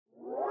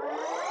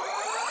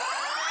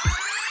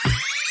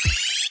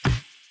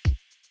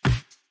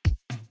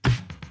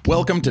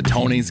Welcome to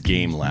Tony's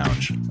Game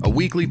Lounge, a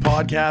weekly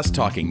podcast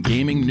talking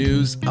gaming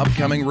news,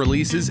 upcoming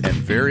releases, and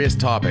various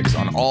topics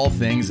on all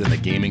things in the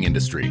gaming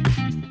industry.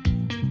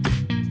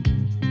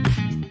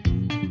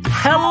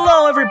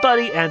 Hello,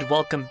 everybody, and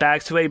welcome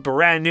back to a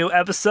brand new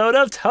episode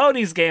of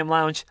Tony's Game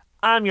Lounge.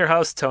 I'm your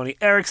host, Tony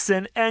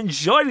Erickson, and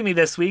joining me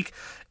this week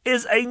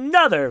is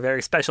another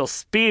very special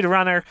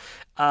speedrunner,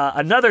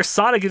 another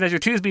Sonic Adventure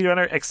 2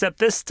 speedrunner, except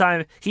this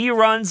time he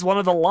runs one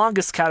of the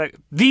longest category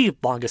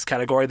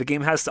the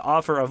game has to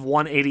offer of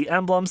 180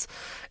 emblems.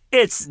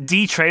 It's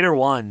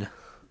Dtraitor1.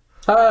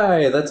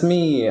 Hi, that's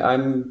me.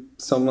 I'm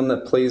someone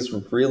that plays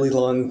really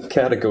long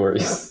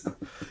categories.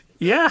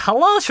 Yeah,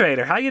 hello,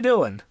 Trader. How you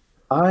doing?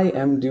 I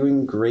am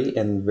doing great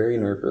and very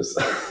nervous.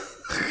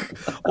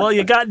 Well,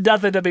 you got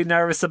nothing to be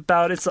nervous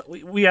about.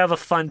 We have a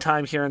fun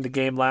time here in the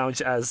Game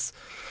Lounge, as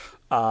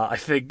I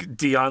think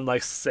Dion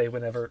likes to say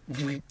whenever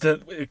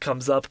it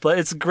comes up. But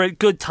it's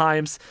good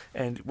times,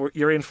 and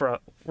we're in for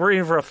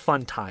a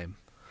fun time.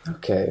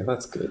 Okay,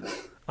 that's good.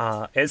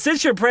 And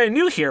since you're brand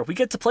new here, we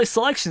get to play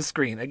Selection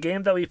Screen, a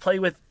game that we play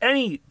with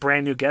any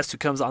brand new guest who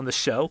comes on the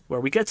show,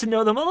 where we get to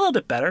know them a little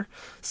bit better,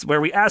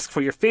 where we ask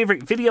for your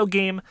favorite video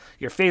game,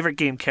 your favorite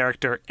game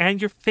character, and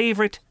your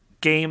favorite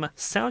game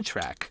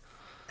soundtrack.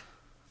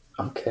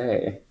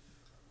 Okay.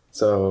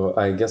 So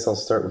I guess I'll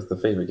start with the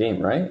favorite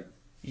game, right?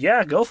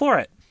 Yeah, go for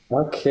it.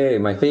 Okay,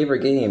 my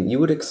favorite game. You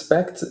would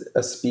expect a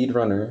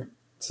speedrunner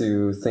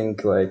to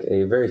think like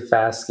a very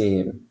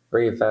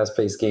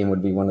fast-paced game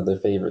would be one of their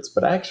favorites.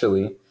 But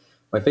actually,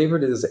 my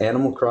favorite is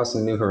Animal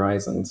Crossing New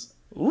Horizons.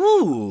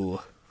 Ooh.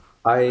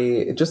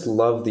 I just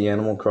love the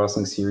Animal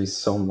Crossing series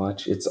so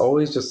much. It's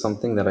always just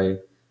something that I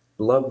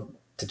love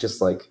to just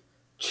like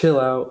chill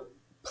out,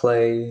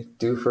 play,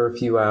 do for a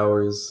few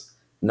hours,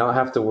 not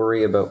have to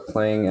worry about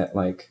playing at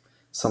like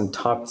some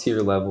top tier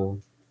level,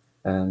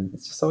 and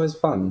it's just always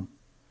fun.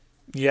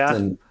 Yeah.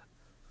 And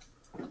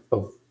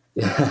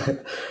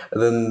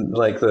then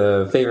like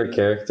the favorite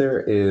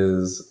character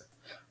is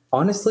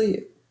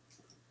honestly,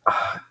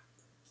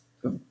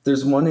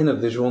 there's one in a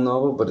visual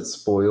novel, but it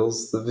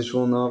spoils the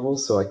visual novel,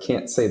 so I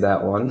can't say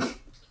that one.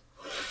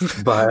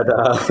 But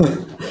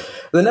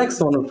the next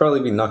one would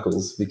probably be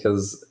Knuckles,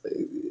 because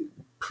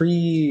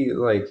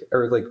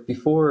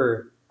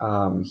before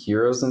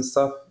Heroes and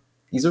stuff,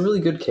 he's a really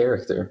good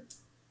character.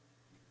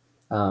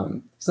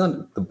 He's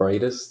not the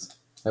brightest,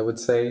 I would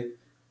say,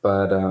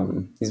 but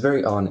he's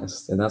very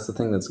honest, and that's the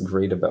thing that's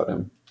great about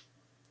him.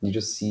 You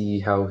just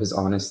see how his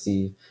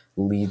honesty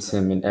leads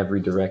him in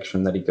every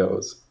direction that he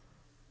goes.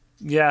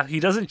 Yeah, he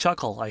doesn't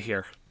chuckle, I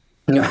hear.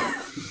 I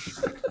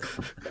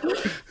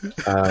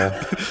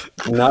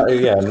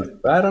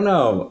don't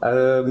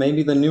know.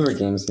 Maybe the newer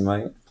games he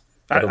might.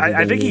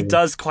 I think he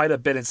does quite a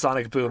bit in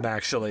Sonic Boom,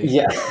 actually.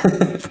 Yeah.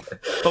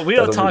 But we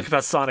don't talk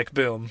about Sonic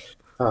Boom.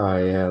 Oh,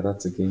 yeah,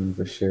 that's a game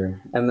for sure.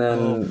 And then,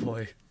 oh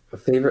boy, a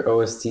favorite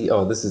OST.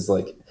 Oh, this is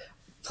like,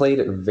 played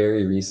it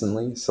very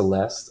recently,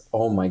 Celeste.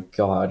 Oh my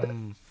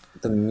god.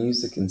 The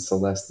music in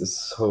Celeste is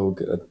so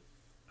good.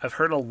 I've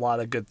heard a lot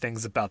of good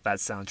things about that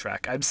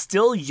soundtrack. I'm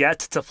still yet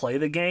to play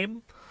the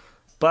game,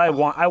 but I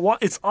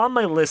want it's on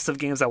my list of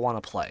games I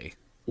want to play.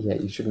 Yeah,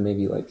 you should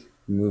maybe like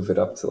move it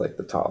up to like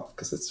the top,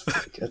 because it's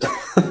really good.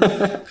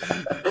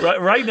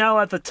 right now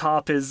at the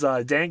top is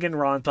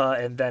Danganronpa,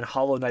 and then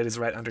Hollow Knight is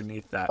right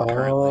underneath that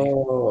currently.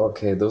 Oh,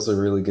 okay. Those are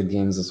really good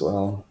games as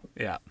well.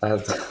 Yeah.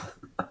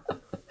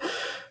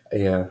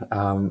 Yeah.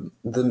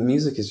 The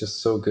music is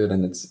just so good,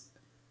 and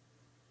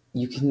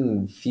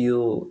you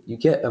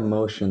get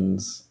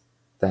emotions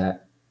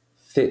that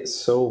fit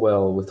so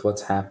well with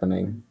what's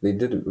happening. They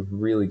did a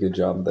really good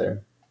job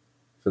there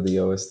for the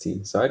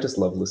OST. So I just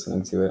love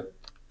listening to it.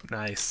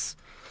 Nice.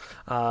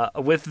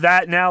 With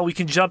that, now we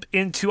can jump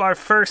into our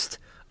first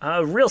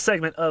real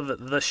segment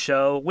of the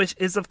show, which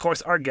is, of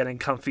course, our Getting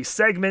Comfy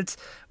segment,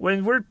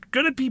 when we're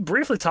going to be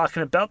briefly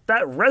talking about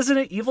that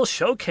Resident Evil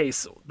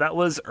showcase that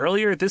was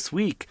earlier this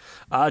week.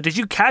 Did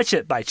you catch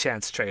it by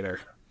chance,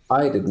 Trader?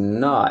 I did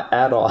not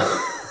at all.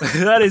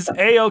 That is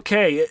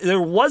A-okay.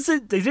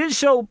 They didn't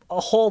show a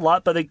whole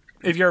lot, but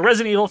if you're a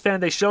Resident Evil fan,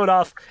 they showed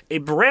off a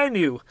brand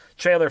new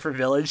trailer for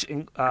Village,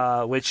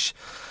 which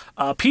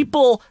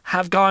people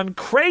have gone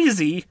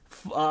crazy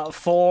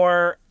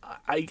for.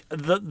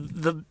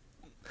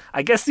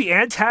 I guess the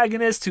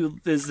antagonist, who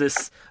is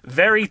this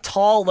very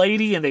tall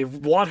lady, and they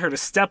want her to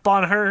step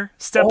on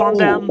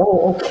them.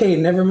 Oh, okay,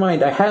 never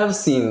mind. I have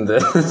seen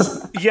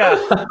this.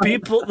 Yeah,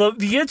 people,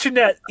 the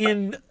internet,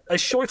 in a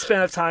short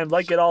span of time,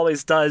 like it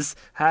always does,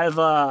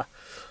 have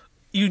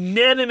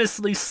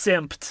unanimously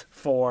simped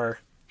for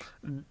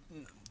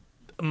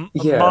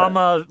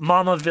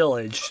Mama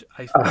Village.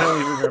 I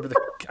don't even remember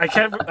I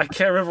can't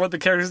remember what the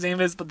character's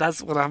name is, but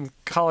that's what I'm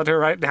calling her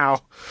right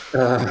now.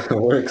 It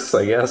works,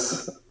 I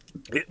guess.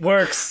 It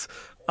works,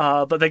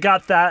 but they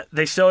got that.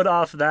 They showed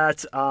off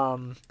that.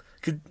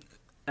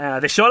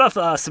 They showed off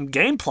some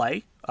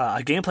gameplay,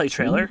 a gameplay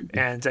trailer,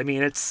 and I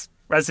mean it's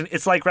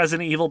like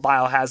Resident Evil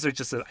Biohazard,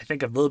 just I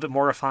think a little bit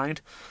more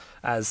refined,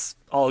 as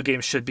all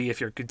games should be if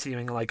you're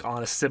continuing like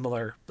on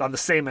the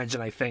same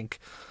engine, I think.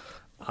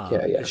 Yeah.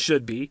 It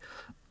should be.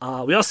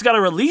 We also got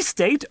a release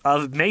date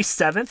of May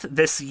 7th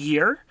this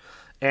year,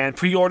 and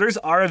pre-orders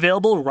are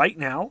available right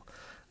now.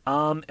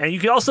 And you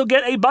can also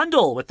get a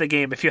bundle with the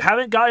game. If you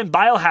haven't gotten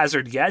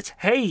Biohazard yet,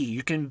 hey,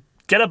 you can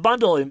get a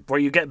bundle where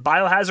you get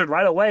Biohazard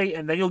right away,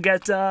 and then you'll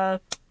get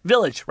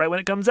Village right when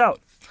it comes out,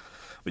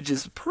 which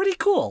is pretty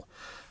cool.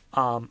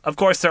 Of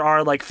course, there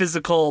are like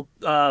physical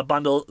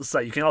bundles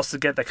that you can also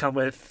get that come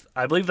with,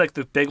 I believe like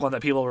the big one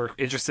that people were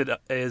interested in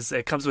is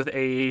it comes with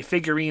a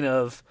figurine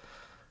of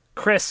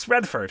Chris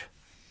Redford.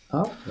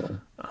 Oh.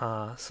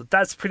 So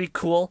that's pretty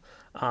cool.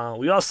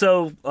 We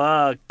also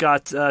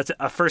got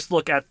a first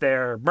look at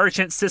their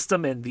merchant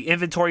system and the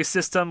inventory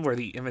system, where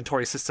the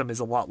inventory system is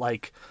a lot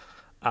like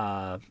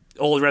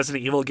old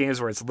Resident Evil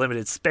games where it's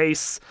limited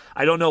space.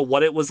 I don't know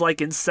what it was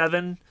like in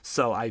 7,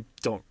 so I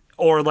don't,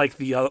 or like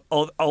the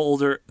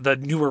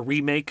newer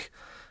remake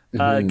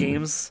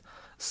games.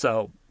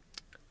 So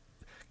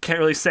can't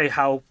really say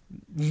how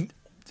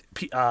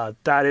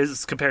that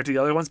is compared to the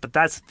other ones, but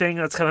that's the thing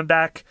that's coming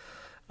back.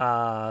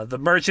 The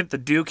merchant, the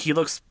Duke, he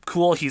looks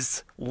cool.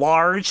 He's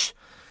large,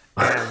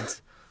 and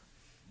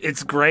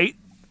it's great.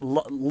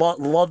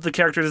 Love the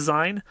character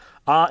design.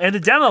 And the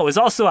demo is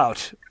also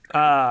out.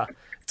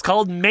 It's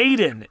called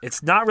Maiden.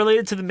 It's not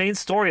related to the main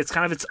story. It's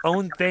kind of its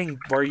own thing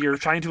where you're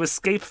trying to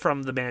escape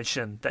from the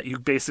mansion that you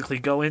basically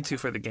go into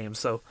for the game.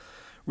 So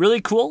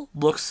really cool.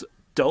 Looks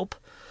dope.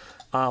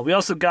 We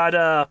also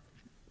got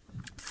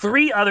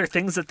 3 other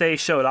things that they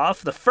showed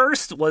off. The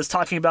first was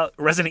talking about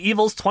Resident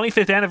Evil's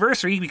 25th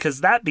anniversary,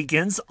 because that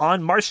begins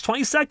on March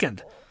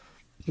 22nd.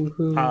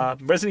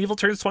 Resident Evil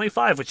turns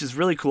 25, which is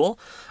really cool.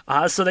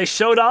 So they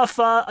showed off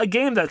a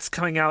game that's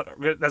coming out,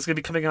 that's going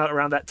to be coming out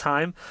around that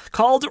time,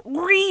 called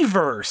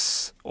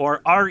Reverse,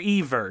 or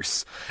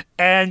RE-verse.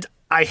 And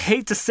I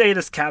hate to say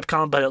this,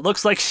 Capcom, but it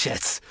looks like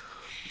shit.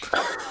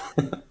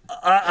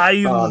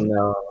 Oh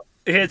no.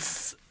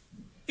 It's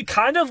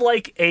kind of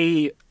like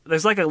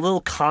there's like a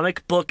little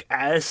comic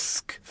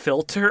book-esque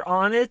filter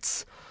on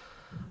it,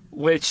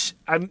 which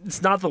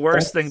it's not the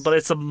worst thing, but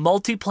it's a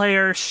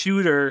multiplayer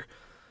shooter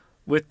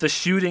with the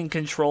shooting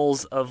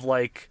controls of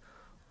like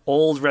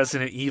old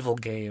Resident Evil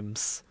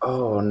games.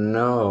 Oh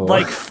no.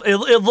 Like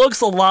it looks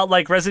a lot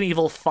like Resident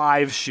Evil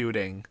 5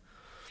 shooting.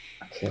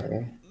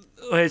 Okay.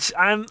 Which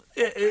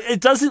it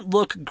doesn't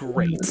look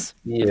great.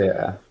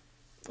 Yeah.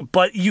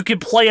 But you can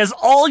play as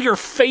all your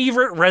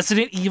favorite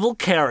Resident Evil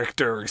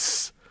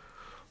characters,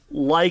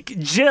 like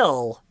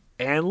Jill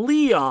and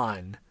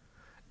Leon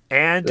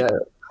and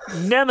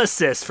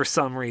Nemesis for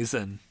some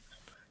reason.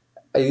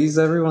 He's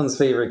everyone's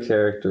favorite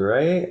character,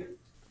 right?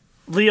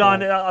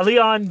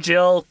 Leon,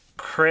 Jill,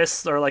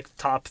 Chris are like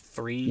top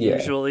 3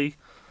 usually.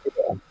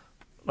 Yeah.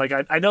 Like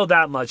I know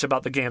that much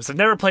about the games. I've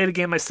never played a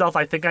game myself.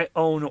 I think I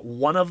own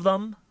one of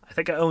them. I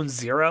think I own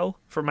 0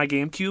 for my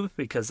GameCube,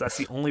 because that's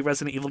the only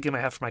Resident Evil game I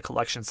have for my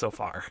collection so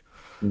far.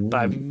 But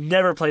I've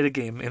never played a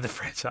game in the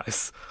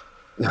franchise.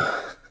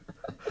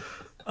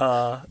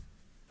 Also,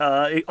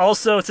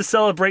 to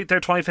celebrate their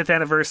 25th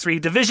anniversary,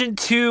 Division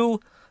 2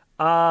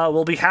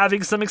 will be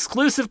having some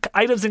exclusive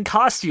items and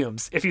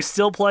costumes if you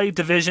still play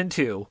Division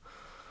 2.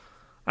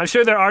 I'm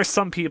sure there are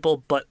some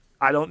people, but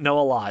I don't know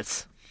a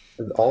lot.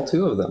 All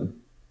 2 of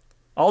them.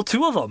 All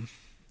 2 of them.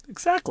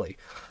 Exactly.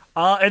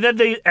 And then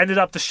they ended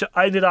off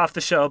the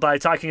show by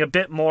talking a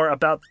bit more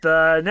about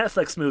the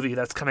Netflix movie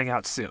that's coming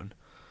out soon.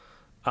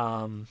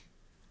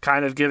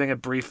 Kind of giving a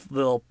brief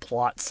little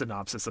plot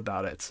synopsis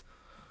about it.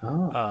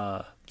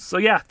 Oh. So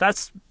yeah,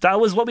 that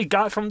was what we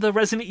got from the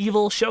Resident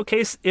Evil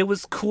showcase. It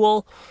was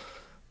cool.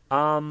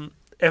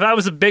 If I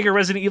was a bigger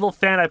Resident Evil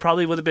fan, I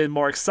probably would have been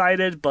more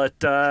excited. But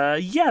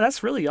yeah,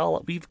 that's really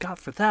all we've got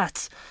for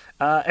that.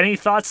 Any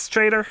thoughts,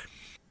 Trader?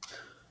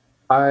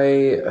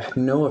 I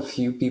know a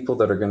few people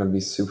that are going to be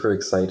super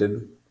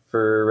excited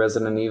for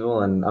Resident Evil,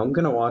 and I'm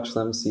going to watch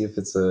them, see if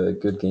it's a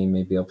good game.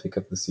 Maybe I'll pick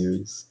up the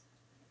series.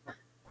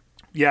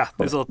 Yeah,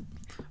 I'll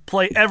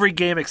play every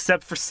game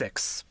except for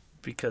 6,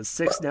 because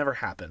 6 never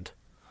happened.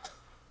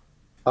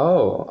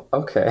 Oh,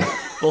 okay.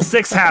 Well,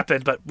 6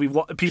 happened, but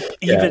everyone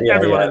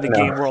in the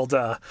game world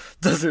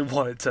doesn't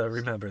want it to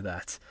remember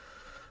that.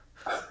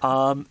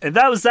 And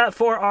that was that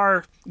for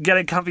our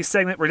Getting Comfy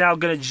segment. We're now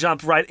going to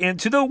jump right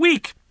into the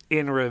week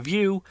in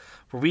review,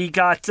 where we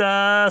got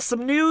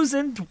some news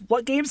and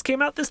what games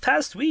came out this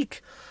past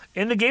week.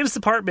 In the games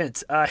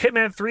department,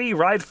 Hitman 3,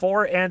 Ride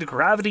 4, and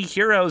Gravity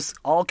Heroes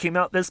all came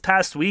out this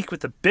past week,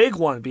 with the big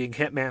one being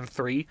Hitman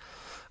 3.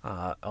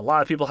 A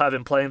lot of people have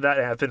been playing that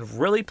and have been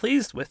really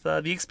pleased with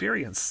the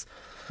experience.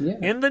 Yeah.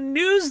 In the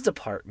news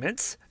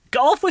department,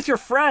 Golf with Your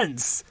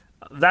Friends,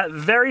 that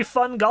very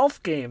fun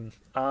golf game,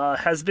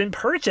 has been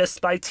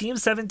purchased by Team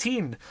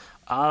 17.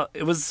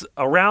 It was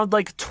around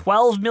like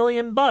 $12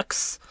 million.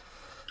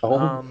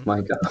 Oh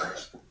my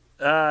gosh.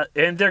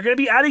 And they're going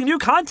to be adding new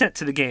content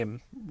to the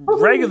game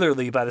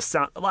regularly by the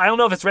sound. I don't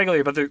know if it's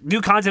regular, but the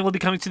new content will be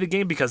coming to the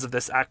game because of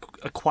this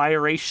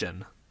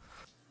acquiration.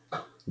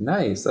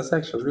 Nice. That's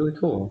actually really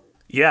cool.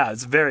 Yeah,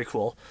 it's very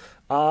cool.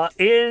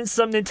 In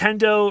some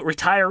Nintendo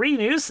retiree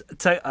news,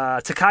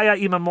 Takaya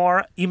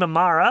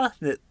Imamara,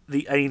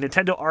 a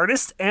Nintendo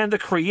artist and the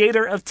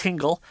creator of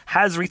Tingle,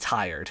 has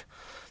retired.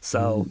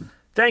 So,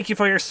 thank you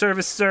for your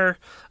service, sir.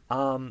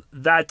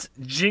 That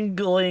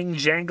jangling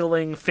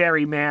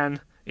ferryman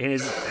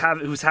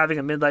who's having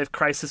a midlife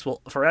crisis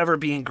will forever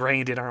be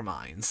ingrained in our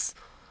minds.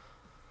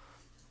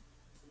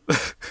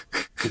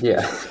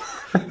 Yeah.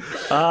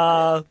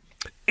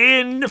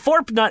 In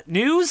Fortnite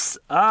news,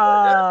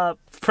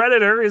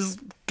 Predator is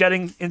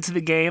getting into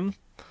the game,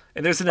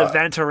 and there's an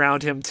event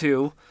around him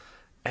too.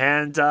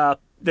 And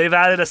they've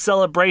added a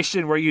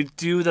celebration where you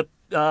do the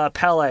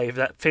Pele,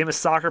 that famous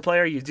soccer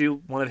player. You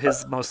do one of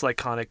his most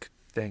iconic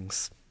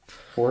things.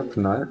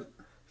 Fortnite.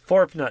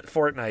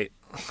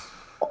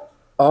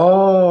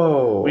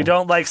 Oh. We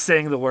don't like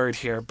saying the word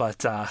here,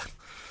 but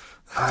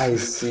I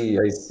see.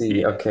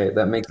 Okay,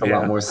 that makes a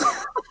lot more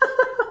sense.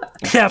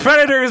 Yeah,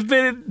 Predator has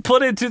been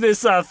put into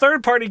this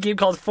third-party game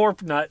called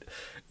Fortnite.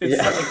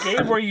 It's a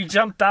game where you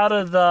jump out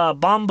of the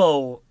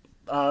Bombo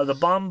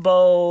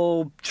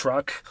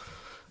truck,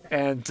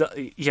 and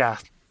I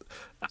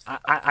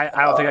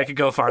don't think I could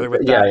go farther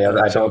with that.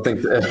 Yeah, I don't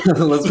think.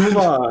 Let's move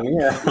on.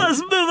 Yeah, let's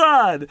move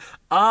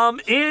on.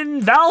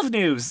 In Valve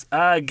news,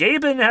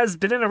 Gaben has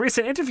been in a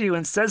recent interview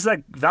and says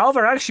that Valve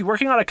are actually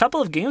working on a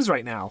couple of games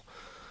right now.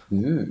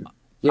 Yeah,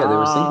 they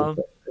were single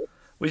player.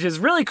 Which is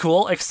really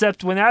cool,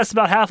 except when asked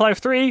about Half-Life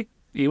 3,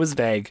 he was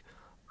vague.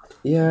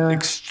 Yeah.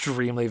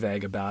 Extremely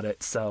vague about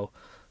it. So,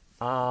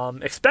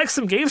 expect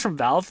some games from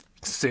Valve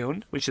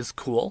soon, which is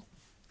cool.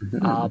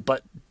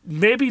 But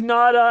maybe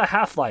not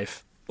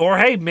Half-Life. Or,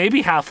 hey,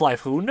 maybe Half-Life.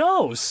 Who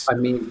knows? I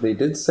mean, they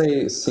did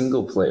say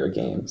single-player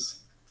games.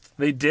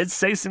 They did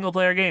say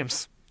single-player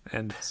games.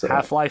 And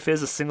Half-Life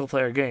is a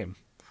single-player game.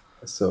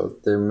 So,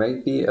 there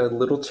might be a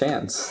little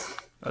chance.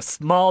 A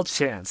small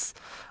chance.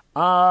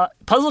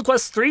 Puzzle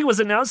Quest 3 was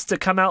announced to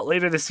come out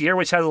later this year,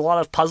 which has a lot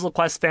of Puzzle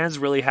Quest fans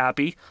really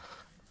happy.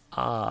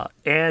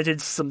 And in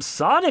some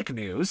Sonic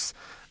news,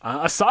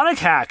 a Sonic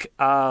hack.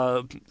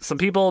 Some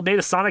people made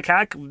a Sonic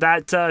hack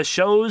that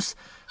shows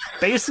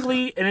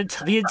basically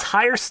the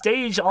entire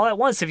stage all at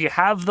once if you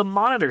have the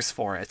monitors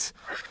for it.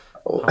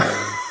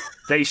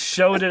 They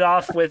showed it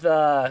off with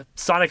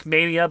Sonic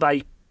Mania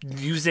by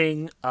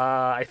using,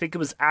 I think it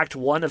was Act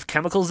 1 of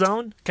Chemical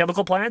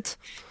Plant.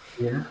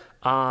 Yeah.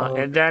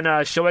 And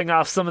then showing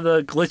off some of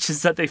the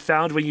glitches that they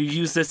found when you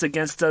use this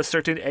against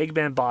certain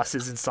Eggman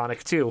bosses in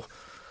Sonic 2,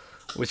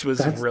 which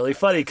was really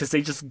funny because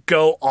they just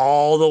go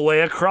all the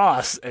way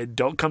across and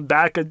don't come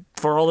back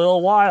for a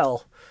little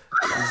while.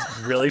 It's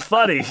really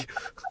funny.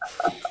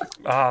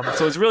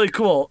 So it's really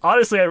cool.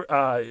 Honestly,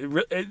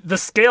 the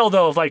scale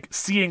though of like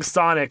seeing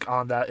Sonic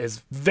on that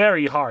is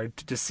very hard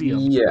to see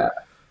him. Yeah,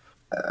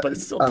 but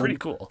it's still pretty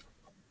cool.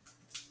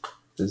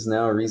 There's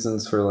now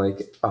reasons for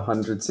like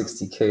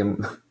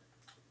 160K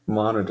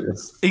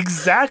monitors.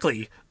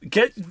 Exactly.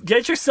 Get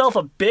yourself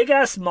a big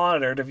ass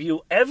monitor to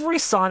view every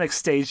Sonic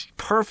stage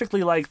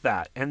perfectly like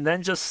that, and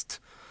then just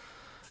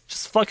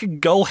fucking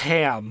go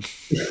ham.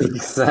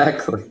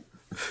 Exactly.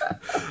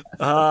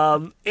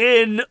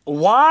 In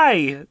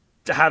why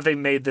have they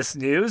made this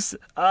news?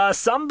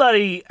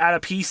 Somebody at a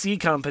PC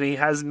company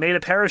has made a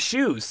pair of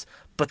shoes,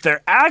 but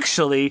they're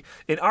actually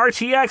an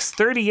RTX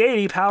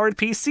 3080 powered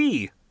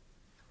PC.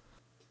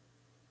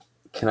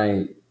 Can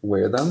I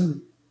wear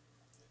them?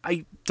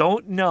 I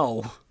don't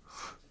know.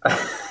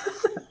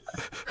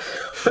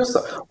 First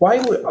off,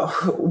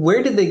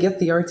 where did they get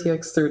the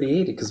RTX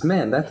 3080? Because,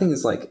 man, that thing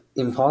is, like,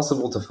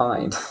 impossible to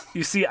find.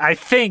 You see, I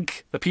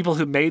think the people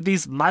who made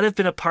these might have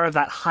been a part of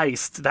that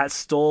heist that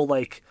stole,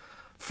 like,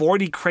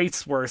 40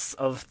 crates worth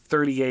of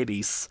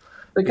 3080s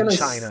in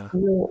China.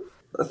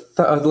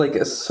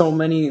 Like, so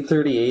many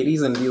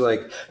 3080s and be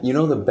like, you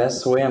know the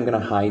best way I'm going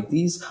to hide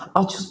these?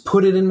 I'll just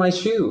put it in my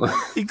shoe.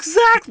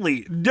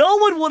 Exactly. No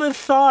one would have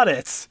thought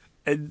it.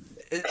 And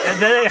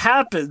then it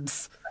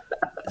happens.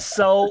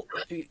 So,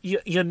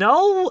 you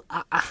know,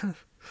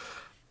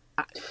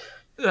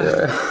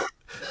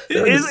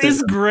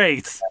 it's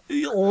great.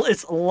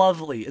 It's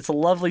lovely. It's a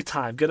lovely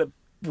time.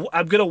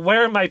 I'm gonna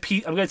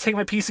take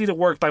my PC to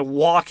work by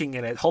walking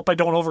in it. Hope I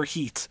don't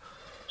overheat.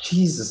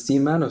 Jesus, the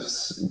amount of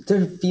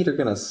their feet are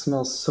gonna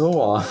smell so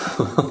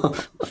awful.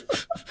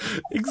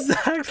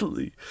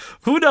 Exactly.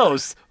 Who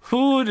knows?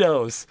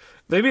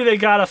 Maybe they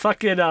got a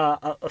fucking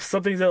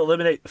something to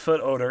eliminate foot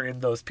odor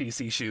in those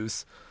PC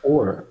shoes.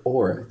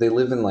 Or they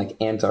live in like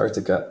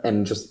Antarctica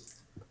and just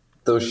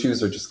those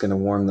shoes are just gonna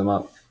warm them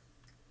up.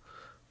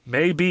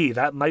 Maybe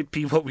that might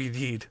be what we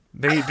need.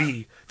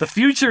 Maybe the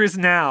future is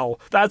now.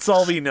 That's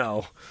all we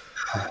know.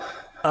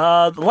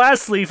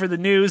 Lastly, for the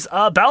news,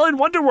 Balan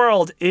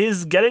Wonderworld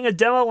is getting a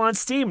demo on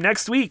Steam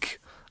next week.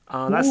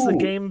 That's the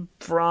game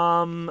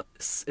from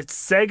it's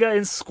Sega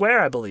and Square,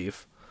 I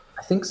believe.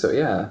 I think so.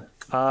 Yeah.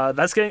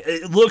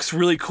 It looks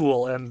really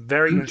cool. I'm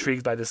very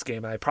intrigued by this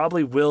game. I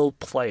probably will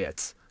play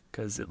it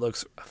because it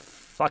looks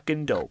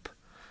fucking dope.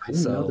 I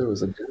didn't know there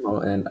was a demo,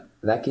 and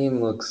that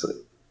game looks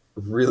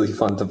really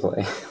fun to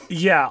play.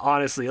 Yeah,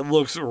 honestly, it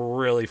looks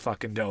really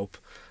fucking dope.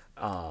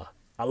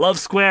 I love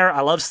Square.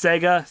 I love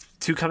Sega.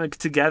 Two coming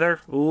together.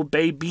 Ooh,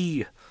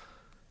 baby.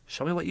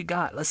 Show me what you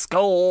got. Let's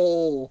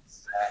go.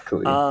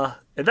 Exactly.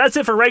 And that's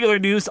it for regular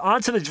news.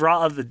 On to the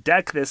draw of the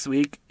deck this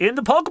week. In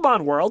the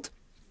Pokemon world,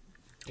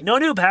 no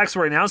new packs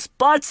were announced,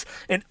 but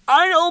an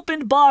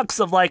unopened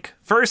box of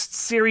first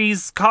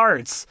series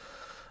cards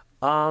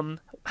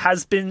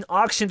has been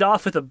auctioned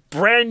off with a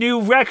brand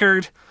new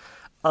record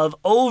of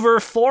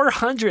over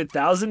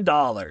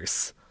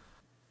 $400,000.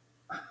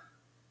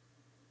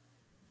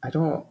 I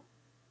don't.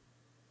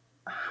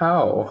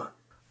 How?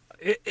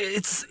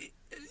 It's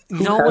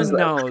no one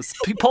knows.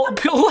 People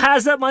who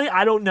has that money,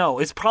 I don't know.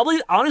 It's probably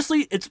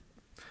honestly,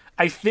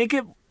 I think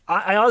it.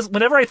 I always,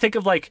 whenever I think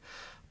of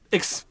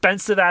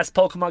expensive ass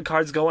Pokemon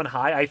cards going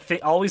high, I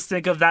always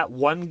think of that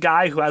one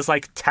guy who has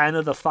 10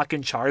 of the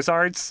fucking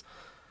Charizards,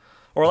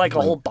 or a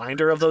whole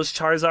binder of those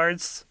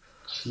Charizards.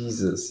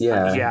 Jesus,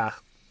 yeah. Yeah.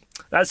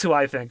 That's who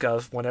I think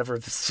of whenever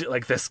shit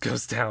like this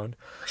goes down.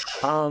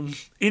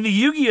 In the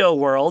Yu-Gi-Oh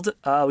world,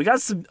 we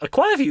got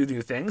quite a few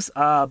new things.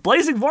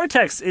 Blazing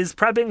Vortex is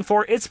prepping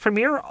for its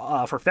premiere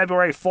for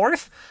February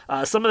 4th.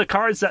 Some of the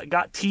cards that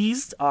got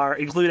teased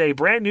include a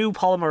brand new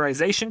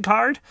polymerization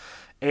card,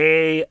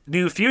 a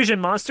new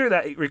fusion monster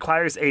that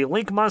requires a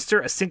Link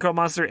monster, a Synchro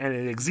monster, and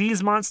an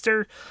Xyz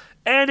monster,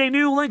 and a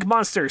new Link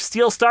monster,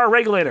 Steel Star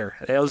Regulator.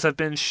 Those have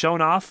been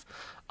shown off.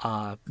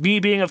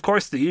 Me being, of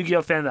course, the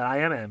Yu-Gi-Oh fan that I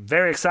am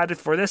very excited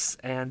for this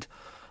and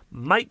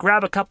might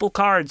grab a couple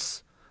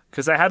cards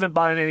because I haven't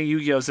bought any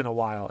Yu-Gi-Ohs in a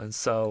while, and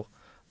so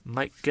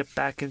might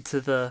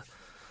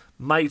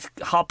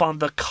hop on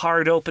the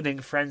card opening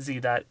frenzy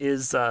that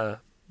is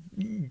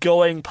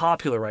going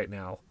popular right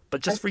now, but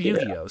just for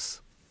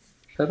Yu-Gi-Ohs.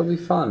 That'll be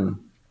fun.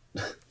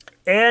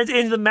 And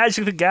in the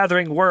Magic the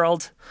Gathering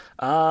world,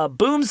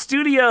 Boom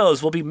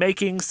Studios will be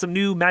making some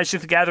new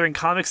Magic the Gathering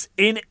comics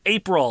in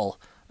April.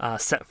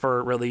 Set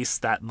for release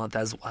that month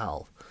as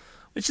well,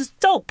 which is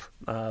dope.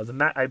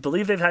 I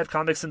believe they've had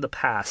comics in the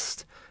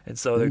past, and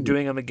so they're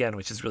doing them again,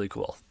 which is really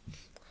cool.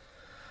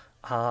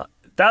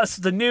 That's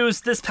the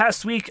news this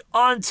past week.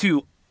 On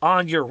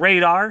your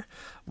radar,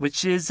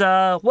 which is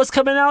what's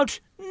coming out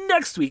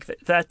next week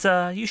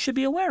that you should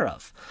be aware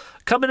of.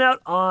 Coming out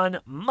on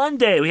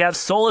Monday, we have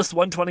Solus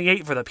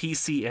 128 for the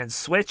PC and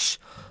Switch.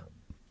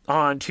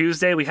 On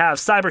Tuesday, we have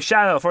Cyber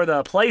Shadow for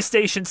the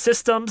PlayStation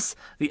systems,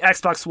 the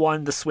Xbox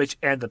One, the Switch,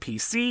 and the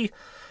PC.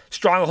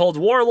 Stronghold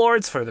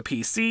Warlords for the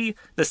PC.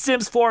 The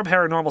Sims 4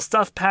 Paranormal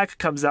Stuff Pack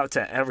comes out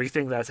to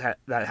everything that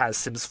has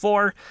Sims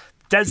 4.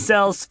 Dead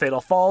Cells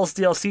Fatal Falls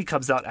DLC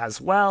comes out as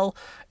well.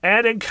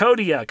 And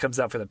Encodia comes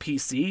out for the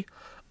PC.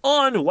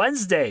 On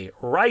Wednesday,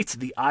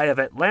 the Eye of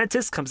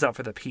Atlantis comes out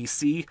for the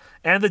PC.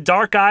 And the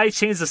Dark Eye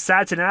Chains of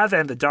Satanav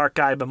and the Dark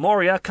Eye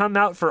Memoria come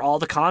out for all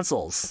the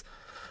consoles.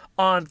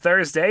 On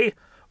Thursday,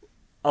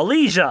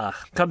 Elysia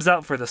comes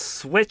out for the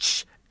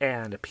Switch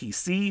and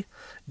PC.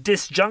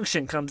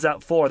 Disjunction comes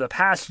out for the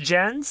past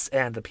gens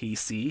and the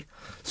PC.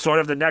 Sword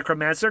of the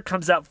Necromancer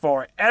comes out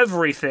for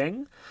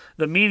everything.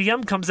 The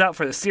Medium comes out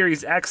for the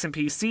Series X and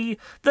PC.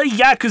 The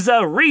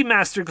Yakuza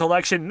Remastered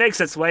Collection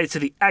makes its way to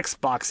the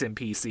Xbox and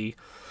PC.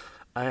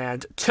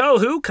 And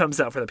Touhou comes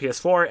out for the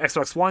PS4,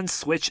 Xbox One,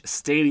 Switch,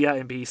 Stadia,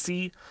 and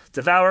PC.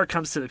 Devour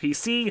comes to the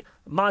PC.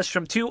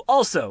 Monstrum 2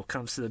 also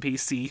comes to the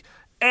PC.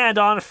 And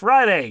on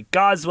Friday,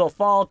 Gods Will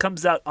Fall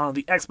comes out on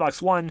the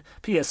Xbox One,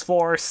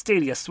 PS4,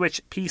 Stadia,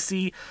 Switch,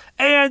 PC,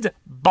 and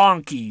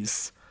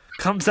Bonkies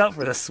comes out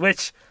for the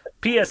Switch,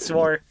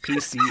 PS4,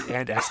 PC,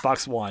 and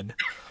Xbox One.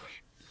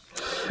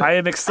 I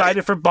am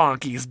excited for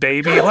Bonkies,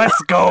 baby. Let's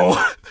go.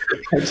 I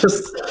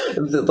just,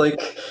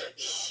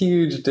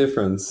 huge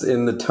difference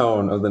in the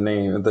tone of the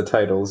name of the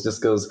titles.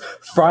 Just goes,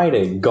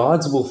 Friday,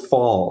 Gods Will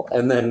Fall,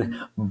 and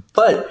then,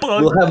 but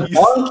Bonkies. We'll have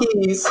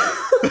Bonkies.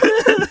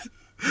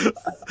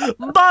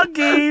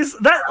 Bonkies!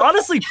 That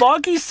honestly,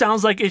 Bonkies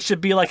sounds like it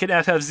should be like an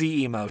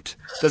FFZ emote.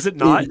 Does it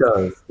not? It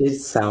does. It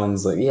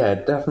sounds like, yeah,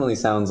 it definitely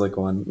sounds like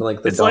one.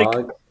 Like the it's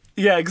dog.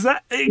 Yeah,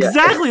 exactly. Yeah. It's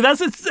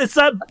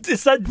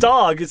that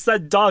dog. It's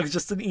that dog. It's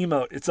just an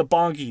emote. It's a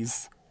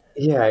Bonkies.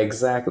 Yeah,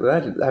 exactly.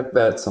 I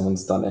bet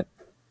someone's done it.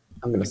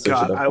 I'm gonna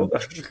search it up.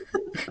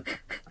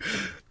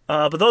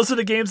 But those are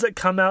the games that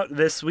come out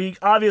this week.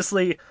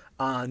 Obviously,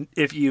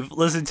 if you've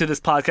listened to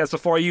this podcast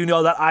before, you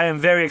know that I am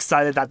very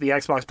excited that the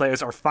Xbox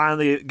players are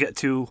finally get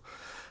to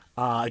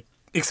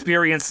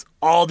experience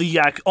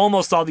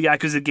almost all the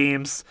Yakuza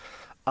games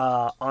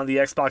on the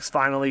Xbox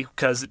finally,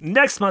 because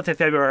next month in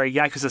February,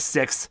 Yakuza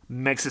 6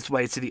 makes its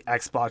way to the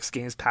Xbox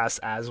Games Pass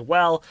as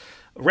well,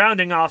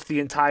 rounding off the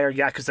entire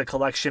Yakuza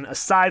collection,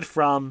 aside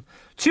from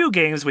two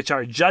games, which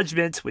are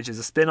Judgment, which is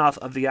a spin-off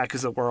of the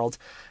Yakuza world,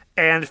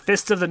 and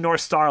Fist of the North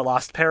Star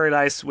Lost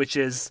Paradise, which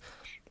is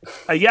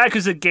a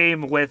Yakuza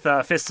game with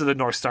Fist of the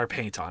North Star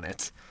paint on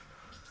it.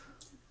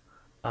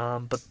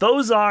 But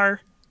those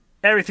are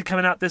everything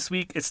coming out this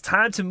week. It's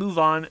time to move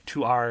on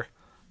to our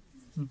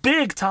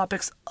big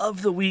topics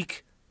of the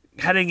week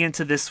heading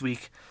into this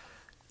week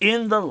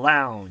in the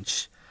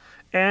lounge.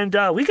 And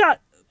we got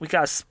a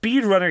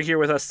speedrunner here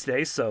with us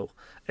today. So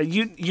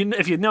you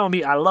if you know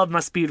me, I love my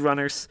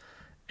speedrunners.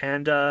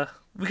 And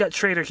we got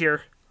Trader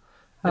here.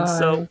 And Hi.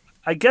 so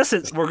I guess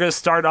we're going to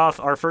start off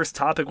our first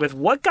topic with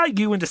what got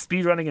you into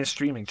speedrunning and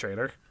streaming,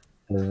 Trader?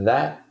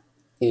 That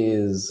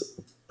is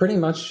pretty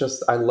much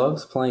just I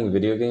loved playing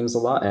video games a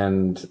lot,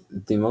 and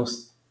the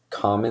most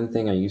common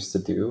thing I used to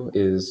do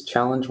is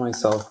challenge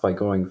myself by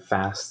going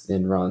fast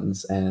in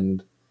runs.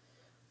 And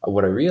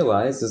what I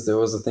realized is there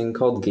was a thing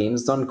called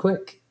Games Done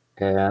Quick,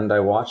 and I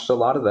watched a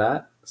lot of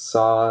that.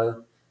 Saw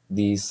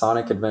the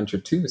Sonic Adventure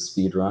 2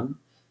 speedrun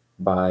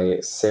by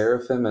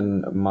Seraphim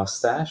and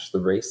Mustache, the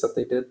race that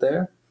they did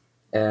there.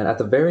 And at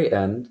the very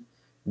end,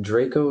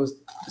 Dracodan,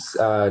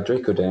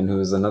 who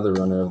is another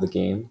runner of the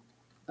game,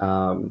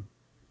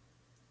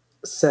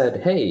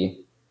 said, "Hey,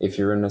 if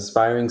you're an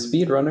aspiring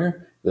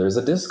speedrunner, there's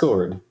a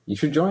Discord. You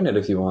should join it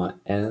if you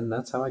want." And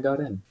that's how I got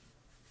in.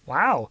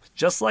 Wow,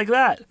 just like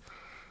that.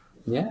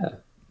 Yeah,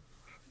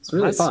 it's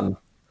really fun.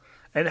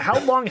 And how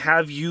long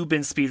have you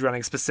been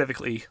speedrunning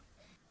specifically?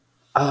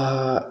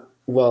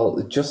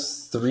 Well,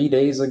 just 3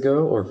 days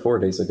ago, or 4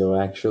 days ago,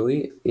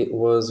 actually, it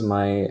was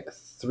my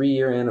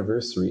 3-year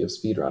anniversary of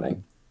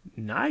speedrunning.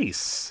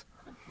 Nice.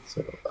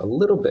 So a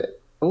little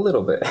bit.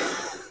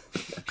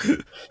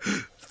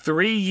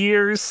 3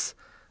 years.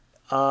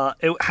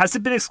 Has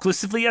it been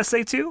exclusively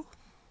SA2?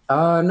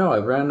 No,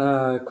 I've ran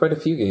quite a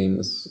few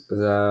games.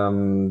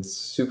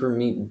 Super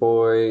Meat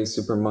Boy,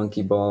 Super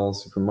Monkey Ball,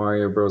 Super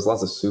Mario Bros.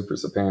 Lots of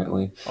supers,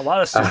 apparently. A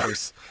lot of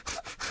supers.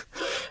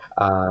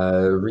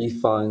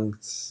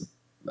 Refunct,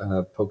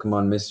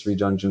 Pokemon Mystery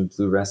Dungeon,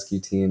 Blue Rescue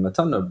Team, a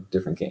ton of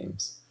different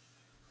games.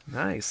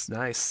 Nice.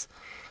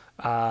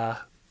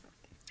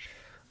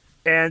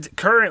 And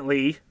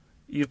currently,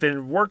 you've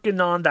been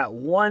working on that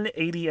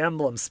 180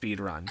 Emblem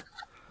speedrun.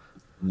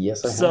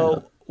 Yes, I have.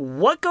 So,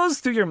 what goes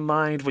through your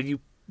mind when you...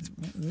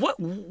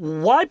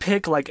 Why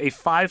pick like a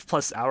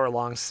 5+ hour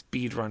long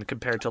speedrun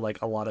compared to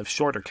like a lot of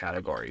shorter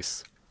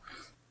categories?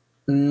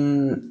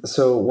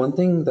 So one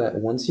thing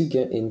that once you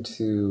get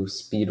into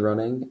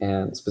speedrunning,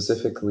 and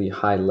specifically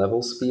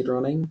high-level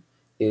speedrunning,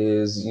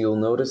 is you'll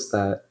notice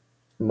that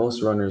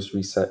most runners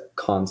reset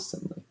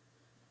constantly.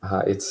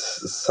 It's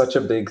such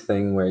a big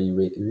thing where you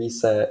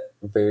reset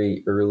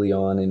very early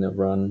on in a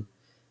run,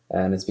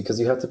 and it's because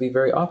you have to be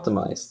very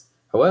optimized.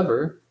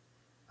 However,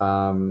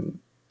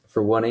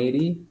 for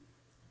 180,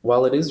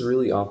 while it is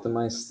really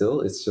optimized still,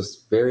 it's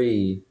just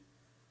very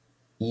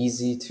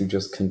easy to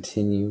just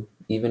continue.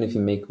 Even if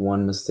you make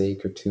one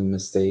mistake or two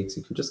mistakes,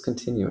 you can just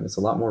continue, and it's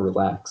a lot more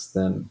relaxed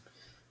than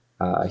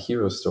a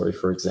hero story,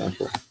 for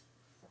example.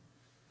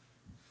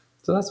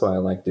 So that's why I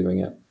like doing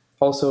it.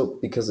 Also,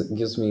 because it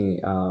gives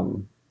me a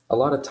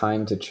lot of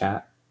time to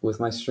chat with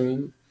my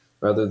stream,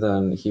 rather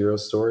than hero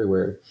story,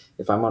 where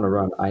if I'm on a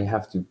run, I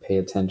have to pay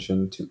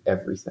attention to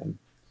everything.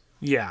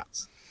 Yeah.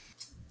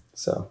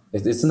 So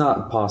it's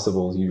not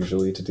possible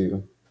usually to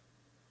do.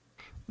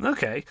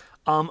 Okay.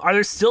 Are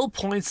there still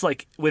points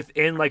like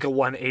within like a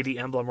 180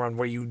 Emblem run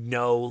where you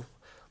know,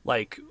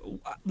 like,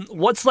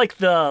 what's like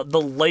the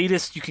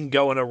latest you can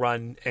go in a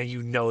run and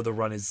you know the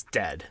run is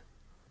dead?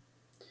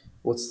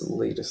 What's the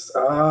latest?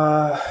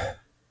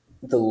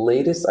 The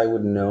latest I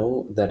would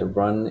know that a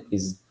run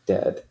is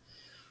dead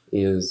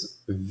is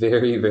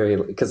very, very...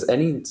 Because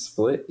any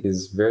split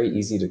is very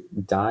easy to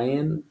die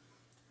in.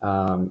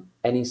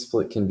 Any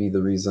split can be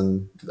the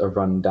reason a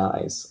run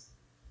dies.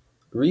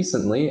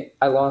 Recently,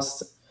 I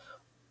lost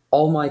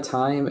all my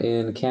time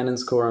in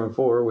Cannon's Core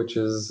M4, which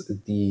is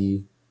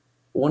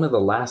one of the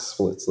last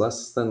splits,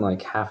 less than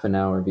like half an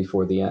hour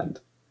before the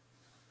end.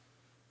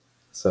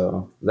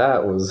 So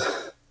that was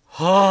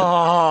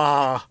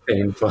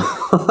painful.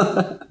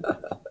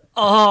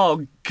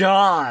 Oh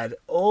God!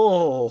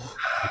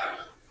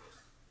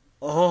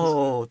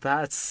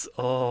 That's It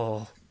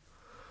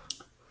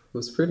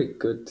was pretty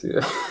good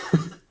too.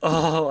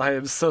 I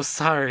am so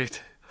sorry.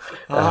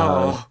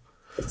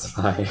 It's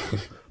fine.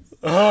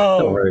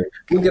 Don't worry.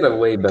 We'll get a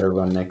way better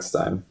run next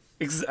time.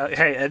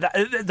 Hey,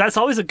 that's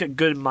always a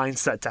good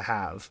mindset to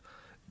have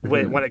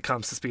when it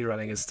comes to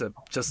speedrunning, is to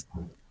just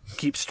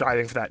keep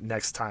striving for that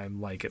next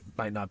time. Like, it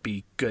might not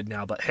be good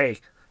now, but hey,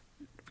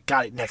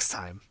 got it next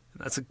time.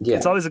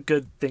 It's always a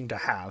good thing to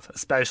have,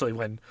 especially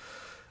when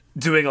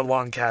doing a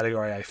long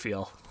category, I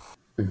feel.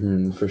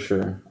 For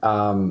sure.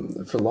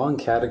 For long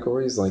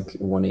categories like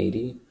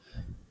 180,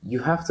 you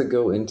have to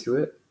go into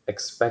it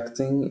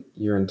expecting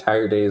your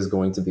entire day is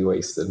going to be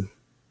wasted.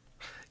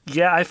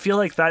 Yeah, I feel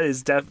like that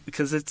is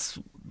because it's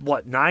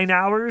what, 9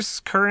 hours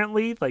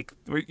currently? Like,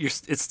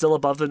 it's still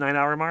above the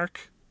 9-hour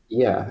mark?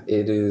 Yeah,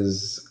 it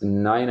is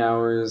 9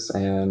 hours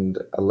and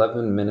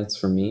 11 minutes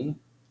for me,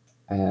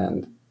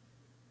 and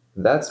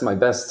that's my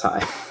best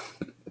time.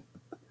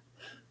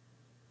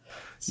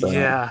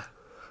 Yeah.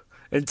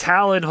 And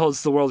Talon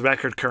holds the world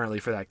record currently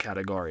for that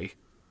category.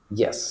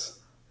 Yes.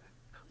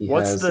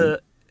 What's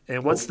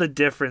the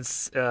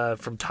difference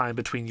from time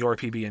between your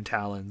PB and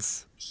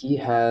Talon's? He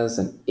has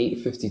an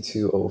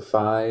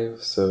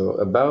 8:52:05, so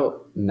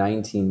about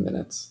 19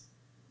 minutes.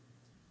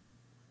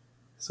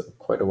 So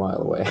quite a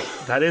while away.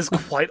 That is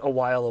quite a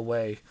while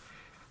away.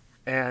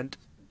 And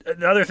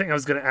another thing I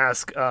was going to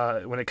ask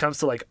when it comes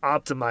to like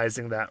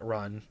optimizing that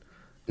run,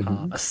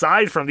 Mhm.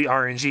 aside from the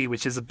RNG,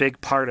 which is a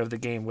big part of the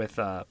game with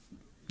the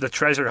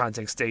treasure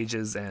hunting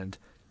stages and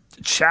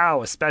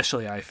Chow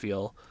especially, I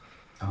feel.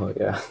 Oh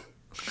yeah.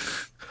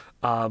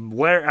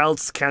 Where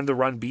else can the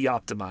run be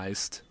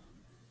optimized?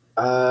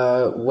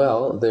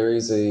 Well, there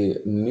is a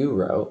new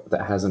route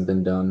that hasn't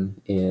been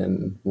done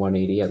in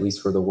 180, at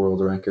least for the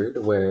world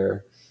record,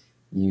 where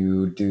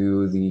you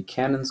do the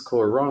Cannon's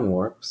Core Wrong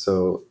Warp.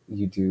 So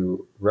you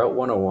do Route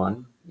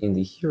 101 in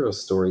the Hero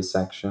Story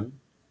section,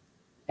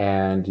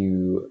 and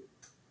you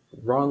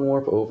wrong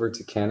warp over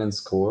to Cannon's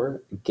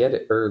Core, get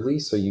it early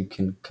so you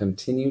can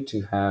continue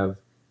to have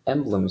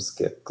emblem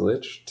skip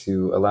glitch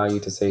to allow you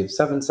to save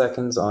 7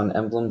 seconds on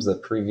emblems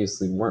that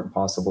previously weren't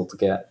possible to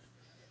get.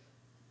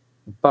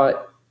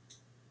 But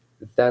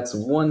that's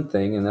one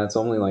thing, and that's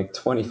only like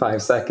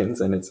 25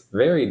 seconds, and it's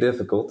very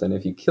difficult. And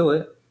if you kill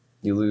it,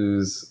 you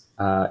lose.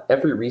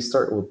 Every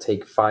restart will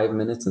take 5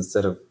 minutes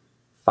instead of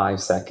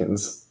 5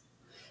 seconds.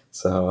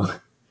 So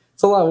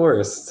it's a lot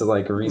worse to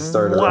like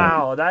restart a run.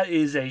 Wow, that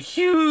is a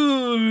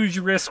huge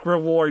risk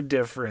reward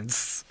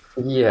difference.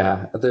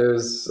 Yeah,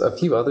 there's a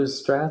few other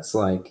strats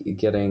like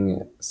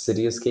getting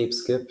City Escape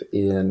skip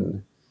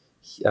in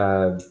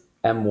uh,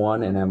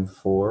 M1 and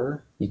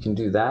M4. You can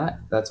do that.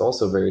 That's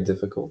also very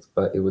difficult,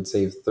 but it would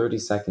save 30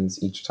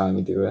 seconds each time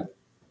you do it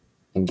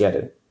and get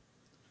it.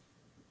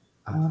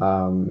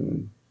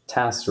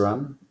 Task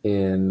run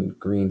in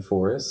Green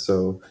Forest,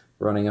 so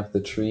running up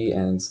the tree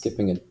and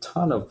skipping a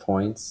ton of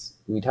points.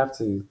 We'd have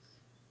to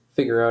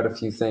figure out a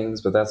few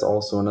things, but that's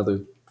also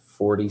another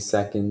 40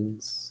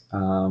 seconds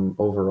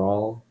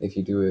overall if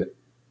you do it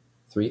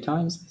 3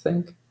 times, I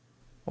think.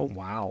 Oh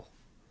wow.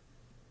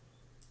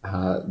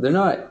 They're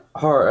not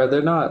hard.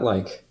 They're not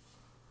like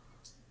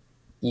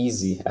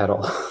easy at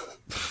all.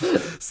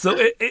 So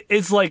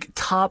it's like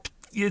top.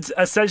 It's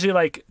essentially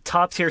like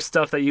top tier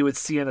stuff that you would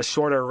see in a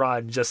shorter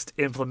run, just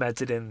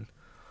implemented in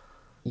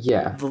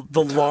Yeah,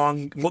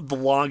 the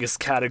longest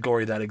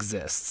category that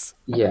exists.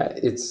 yeah.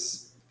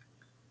 It's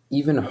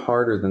even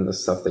harder than the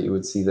stuff that you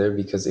would see there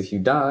because if you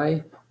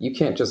die, you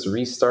can't just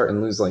restart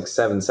and lose like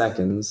 7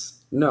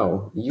 seconds.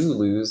 No, you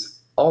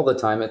lose all the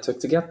time it took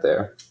to get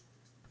there.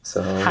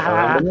 So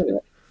around a Ha!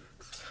 minute.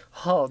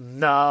 Oh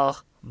no,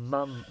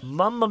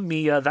 Mamma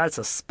mia! That's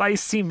a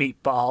spicy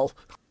meatball.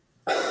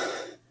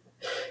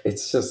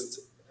 It's just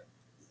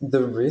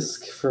the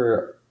risk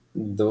for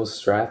those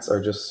strats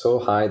are just so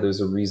high.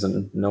 There's a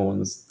reason no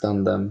one's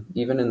done them,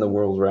 even in the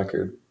world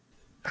record.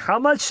 How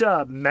much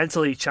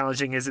mentally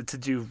challenging is it to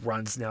do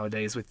runs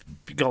nowadays with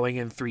going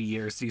in 3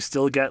 years? Do you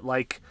still get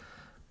like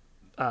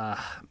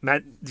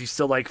do you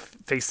still like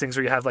face things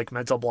where you have like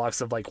mental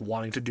blocks of like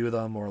wanting to do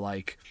them or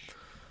like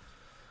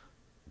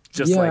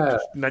just like Yeah.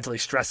 mentally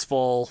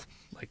stressful?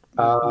 Like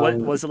what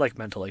Um, was it like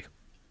mentally?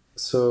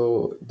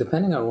 so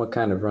depending on what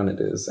kind of run it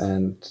is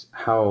and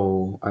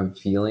how I'm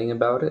feeling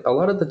about it, a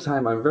lot of the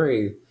time I'm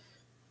very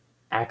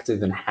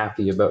active and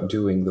happy about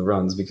doing the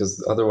runs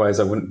because otherwise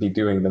I wouldn't be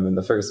doing them in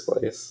the first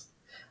place.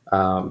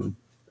 Um,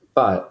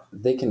 but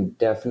they can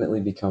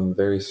definitely become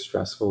very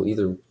stressful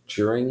either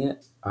during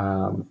it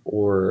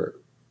or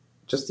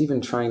just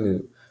even trying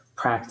to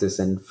practice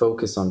and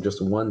focus on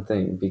just one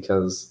thing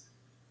because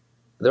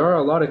there are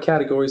a lot of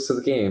categories to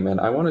the game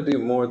and I want to do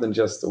more than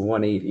just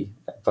 180,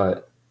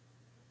 but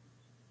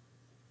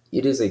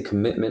it is a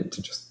commitment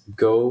to just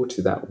go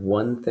to that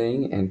one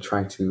thing and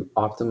try to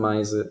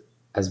optimize it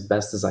as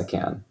best as I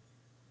can.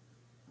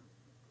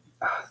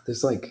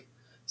 There's like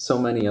so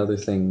many other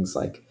things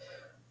like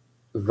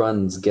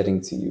runs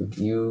getting to you.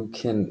 You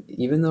can,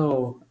 even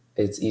though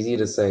it's easy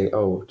to say,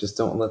 oh, just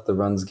don't let the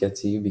runs get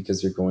to you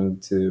because you're going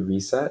to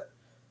reset.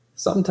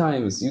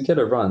 Sometimes you get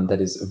a run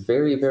that is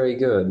very, very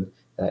good,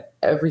 that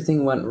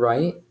everything went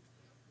right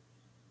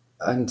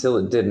until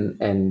it didn't,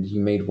 and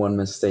you made one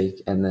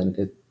mistake, and then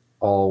it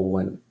all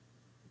went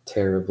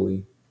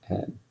terribly.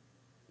 And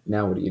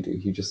now what do?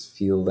 You just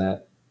feel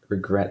that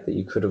regret that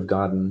you could have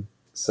gotten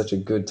such a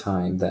good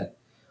time, that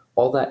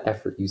all that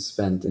effort you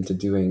spent into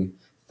doing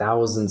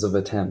thousands of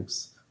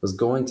attempts was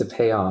going to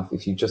pay off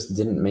if you just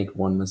didn't make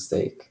one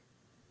mistake.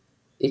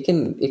 It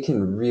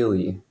can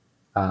really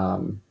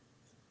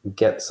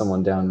get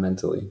someone down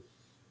mentally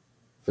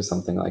for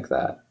something like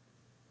that.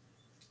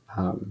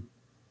 Um,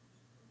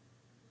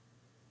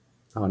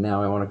 oh,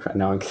 now I want to cry.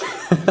 Now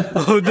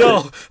Oh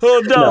no!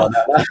 Oh no,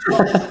 no!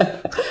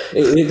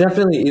 it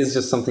definitely is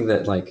just something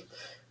that like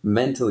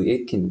mentally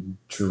it can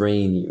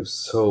drain you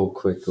so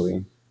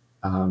quickly,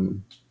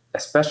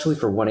 especially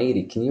for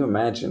 180. Can you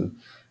imagine?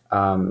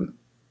 Um,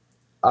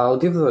 I'll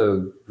give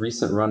the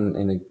recent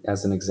run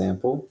as an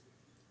example.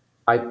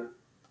 I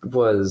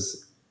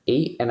was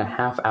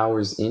 8.5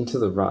 hours into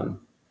the run.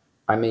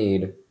 I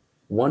made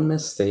one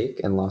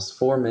mistake and lost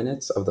 4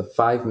 minutes of the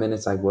 5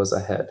 minutes I was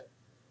ahead.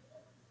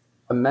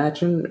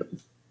 Imagine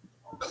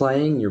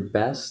playing your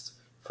best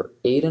for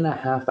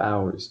 8.5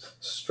 hours,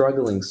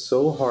 struggling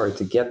so hard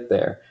to get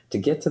there, to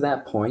get to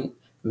that point,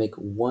 make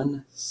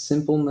one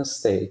simple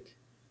mistake,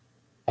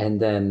 and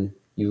then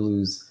you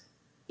lose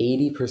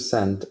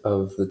 80%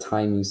 of the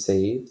time you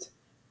saved,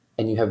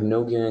 and you have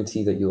no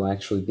guarantee that you'll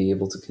actually be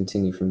able to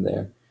continue from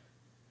there.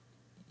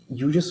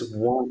 You just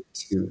want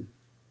to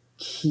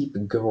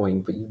keep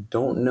going, but you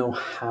don't know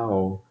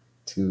how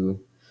to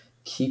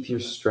keep your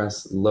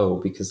stress low,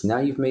 because now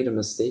you've made a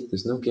mistake.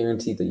 There's no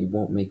guarantee that you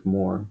won't make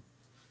more.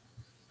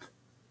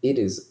 It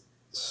is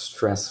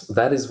stress.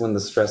 That is when the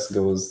stress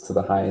goes to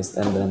the highest.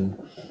 And then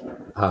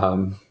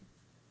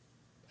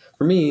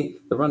for me,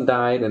 the run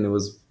died, and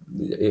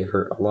it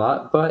hurt a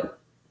lot, but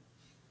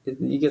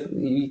you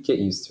get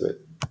used to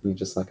it. You're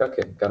just like,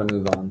 okay, gotta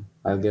move on.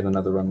 I'll get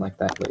another run like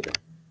that later.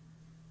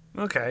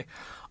 Okay.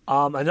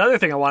 Another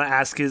thing I want to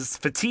ask is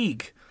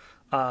fatigue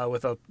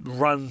with a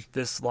run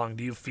this long.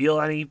 Do you feel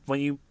any when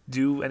you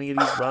do any of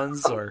these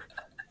runs, or?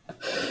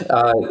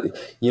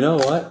 You know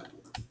what?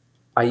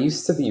 I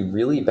used to be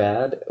really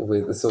bad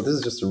with. So this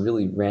is just a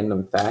really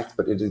random fact,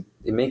 but it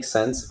makes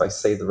sense if I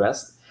say the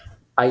rest.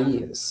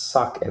 I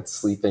suck at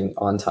sleeping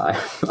on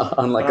time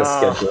on like a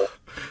schedule,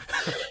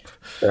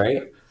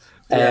 right?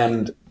 Yeah.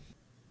 And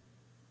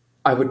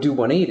I would do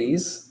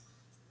 180s.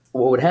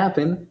 What would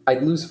happen?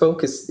 I'd lose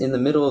focus in the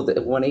middle of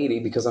the 180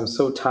 because I'm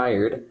so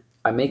tired.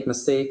 I make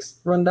mistakes.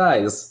 Run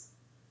dies.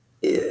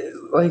 You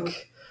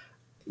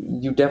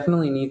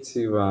definitely need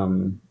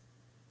to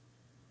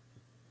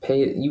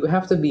pay. You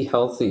have to be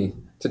healthy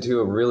to do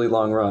a really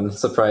long run.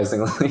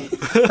 Surprisingly,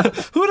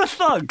 Who'd have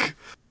thunk?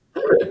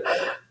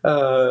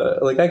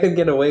 I could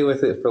get away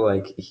with it for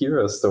like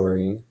Hero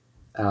Story,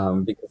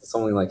 because it's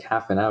only like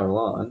half an hour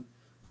long.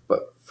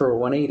 But for a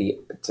 180,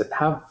 to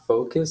have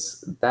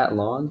focus that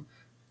long,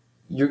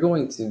 you're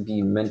going to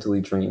be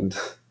mentally drained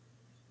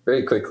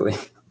very quickly.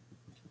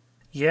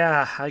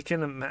 Yeah, I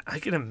can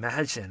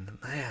imagine,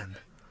 man.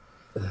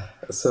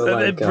 So And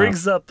like, it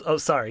brings up. Oh,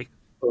 sorry.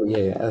 oh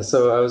yeah.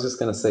 So I was just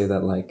gonna say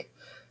that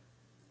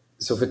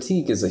so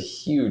fatigue is a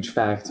huge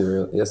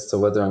factor as to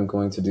whether I'm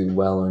going to do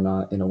well or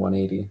not in a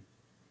 180.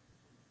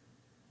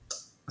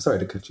 Sorry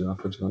to cut you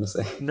off. What do you want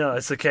to say? No,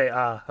 it's okay.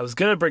 I was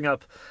gonna bring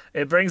up.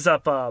 It brings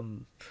up a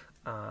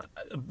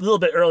little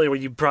bit earlier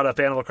when you brought up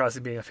Animal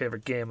Crossing being a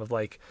favorite game of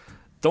like,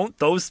 don't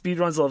those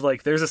speedruns of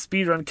like, there's a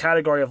speedrun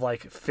category of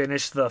like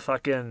finish the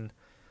fucking,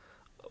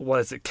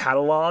 what is it,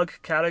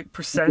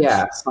 percent?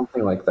 Yeah,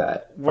 something like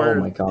that. Where,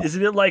 oh my god!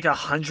 isn't it like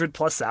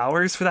 100+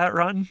 hours for that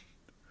run?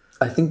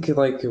 I think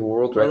like a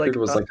world record like,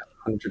 was like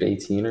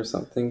 118 or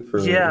something for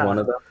Yeah. one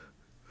of them.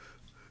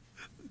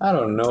 I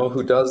don't know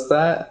who does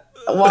that.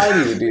 Why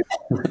do you do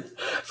that?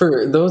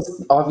 For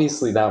those,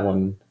 obviously that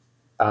one,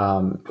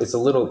 it's a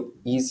little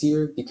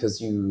easier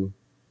because you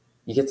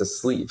get to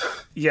sleep.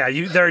 Yeah,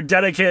 there are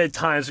dedicated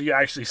times where you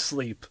actually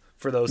sleep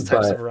for those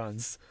types But- of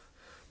runs.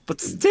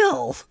 But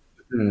still,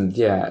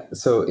 Yeah.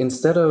 So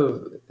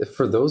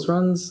for those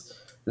runs,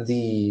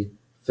 the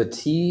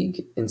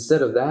fatigue,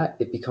 instead of that,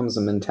 it becomes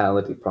a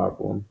mentality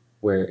problem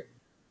where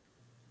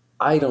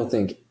I don't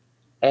think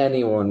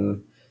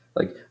anyone,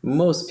 like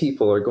most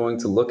people, are going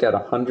to look at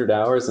 100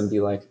 hours and be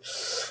like,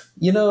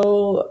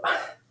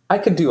 I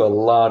could do a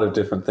lot of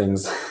different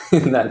things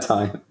in that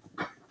time.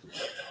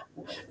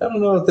 I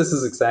don't know if this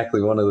is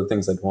exactly one of the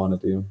things I'd want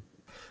to do.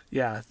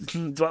 yeah.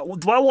 Do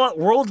I want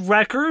world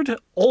record,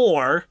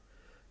 or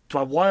do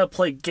I want to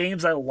play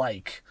games I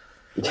like?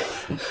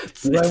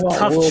 It's Do I a want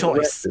tough world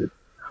choice. record?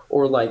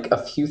 Or like a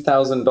few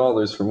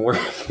 $1,000s from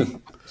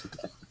working?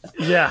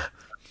 Yeah.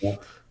 Yeah.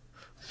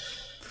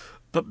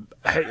 But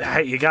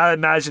hey, you gotta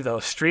imagine though,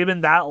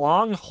 streaming that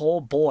long, oh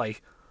boy,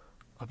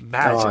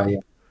 imagine. Oh, yeah.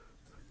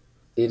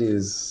 It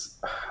is.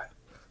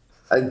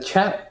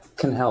 Chat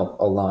can help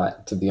a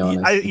lot, to be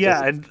honest.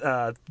 And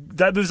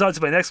that moves on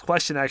to my next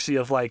question, actually,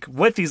 of like,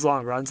 with these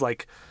long runs,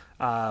 like,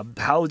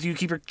 how do you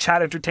keep your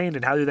chat entertained,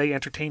 and how do they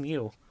entertain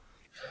you?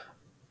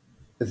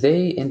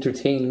 They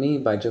entertain me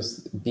by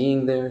just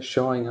being there,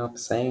 showing up,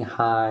 saying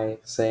hi,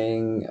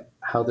 saying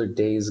how their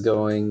day's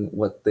going,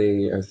 what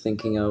they are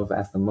thinking of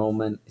at the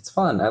moment. It's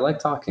fun. I like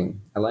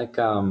talking. I like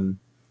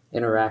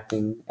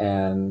interacting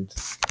and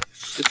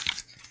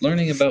just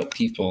learning about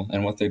people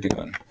and what they're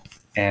doing.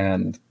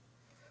 And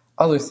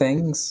other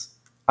things,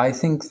 I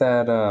think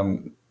that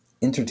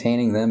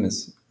entertaining them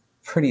is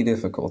pretty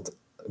difficult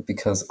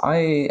because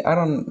I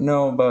don't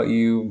know about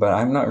you, but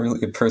I'm not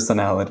really a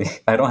personality.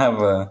 I don't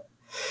have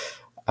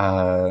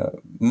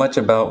much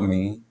about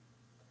me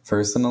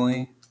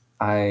personally.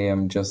 I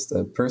am just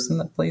a person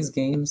that plays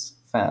games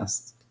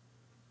fast.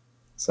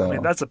 So I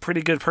mean, that's a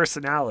pretty good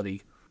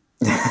personality.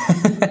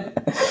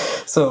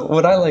 So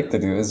what I like to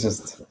do is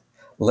just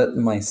let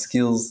my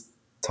skills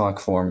talk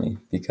for me,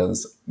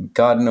 because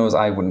God knows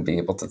I wouldn't be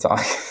able to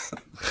talk.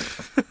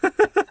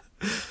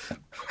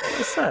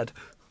 Well said.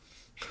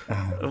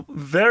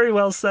 Very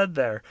well said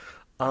there.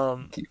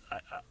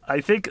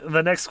 I think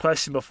the next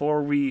question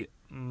before we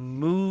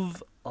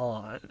move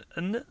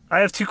on, I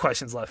have 2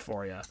 questions left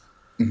for you.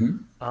 Mm-hmm.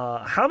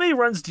 How many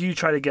runs do you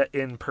try to get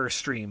in per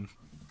stream?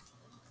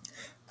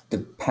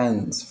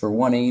 Depends. For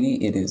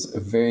 180, it is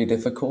very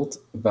difficult,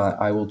 but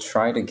I will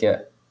try to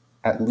get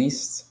at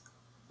least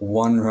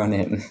one run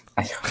in,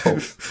 I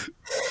hope.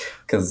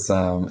 because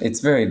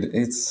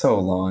it's so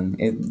long.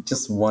 It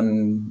just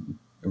one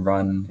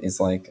run is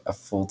like a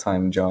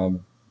full-time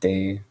job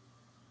day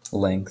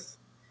length,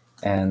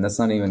 and that's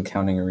not even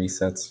counting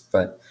resets.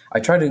 But I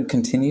try to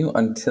continue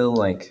until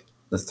like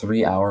the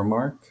 3 hour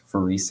mark for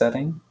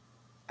resetting.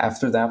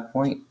 After that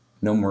point,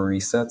 no more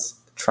resets.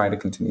 Try to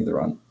continue the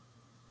run.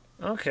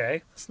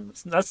 Okay,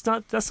 that's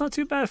not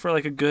too bad for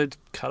like a good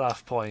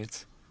cutoff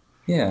point.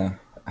 Yeah,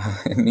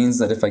 it means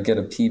that if I get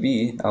a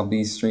PB, I'll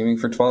be streaming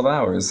for 12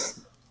 hours.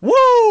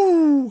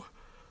 Woo!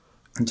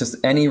 Just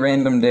any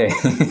random day.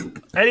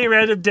 Any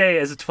random day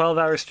as a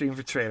 12-hour stream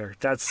for Trader.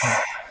 That's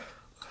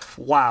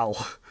wow.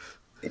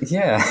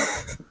 Yeah.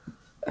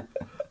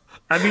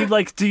 I mean,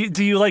 like, do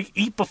you like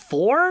eat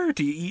before?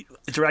 Do you eat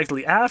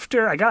directly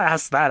after? I gotta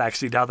ask that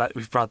actually. Now that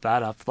we've brought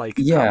that up, like,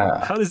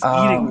 Yeah. how does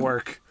eating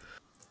work?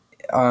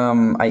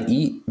 I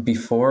eat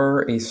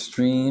before a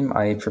stream.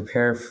 I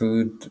prepare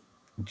food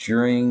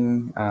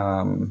during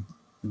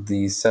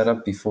the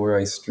setup before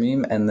I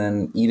stream, and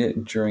then eat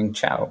it during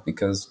chow,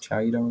 because chow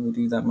you don't really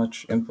do that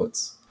much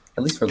inputs,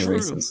 at least for the True.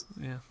 races.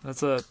 Yeah,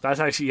 that's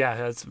actually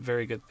that's a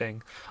very good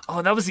thing. Oh,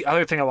 and that was the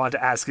other thing I wanted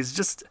to ask is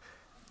just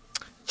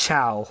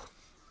chow.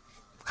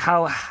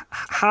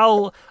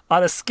 How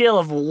on a scale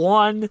of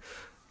on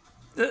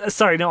a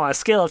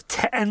scale of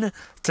 10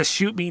 to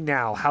shoot me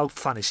now, how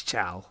fun is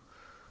chow?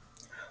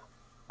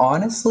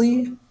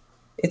 Honestly,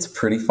 it's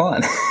pretty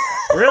fun.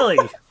 Really?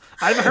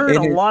 I've heard a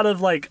It is- lot of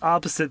like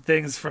opposite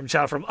things from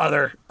chow from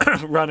other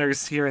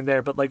runners here and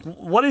there, but like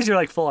what is your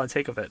like full on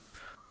take of it?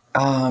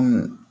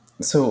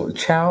 So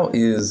chow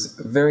is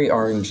very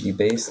RNG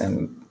based,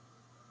 and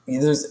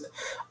there's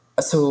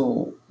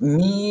so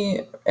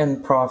me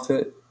and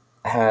Prophet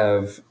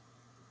have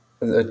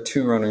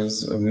two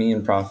runners, me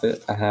and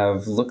Prophet,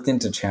 have looked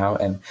into chow,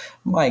 and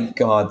my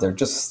God, they're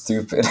just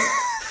stupid.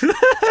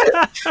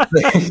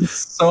 There's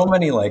so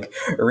many like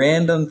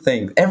random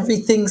things.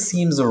 Everything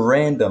seems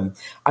random.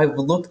 I've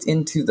looked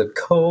into the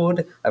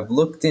code, I've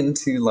looked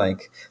into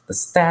like the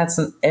stats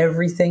and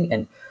everything,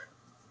 and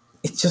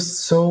it's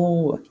just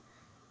so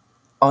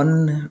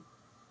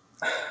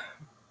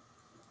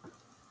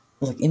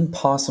like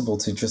impossible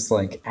to just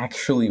like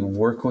actually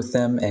work with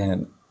them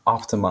and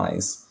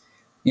optimize.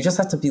 You just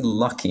have to be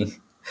lucky.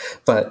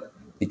 But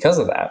because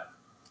of that,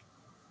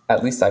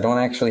 at least I don't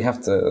actually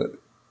have to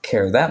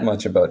care that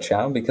much about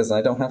chow, because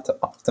I don't have to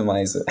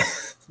optimize it.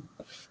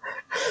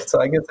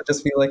 So I get to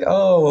just be like,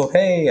 oh,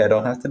 hey, I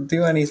don't have to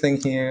do anything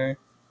here.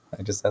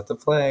 I just have to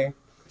play.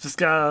 Just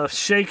gotta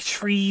shake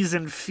trees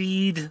and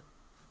feed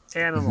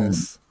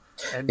animals,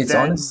 and It's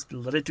then honest.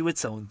 let it do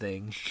its own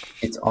thing.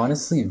 It's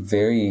honestly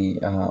very.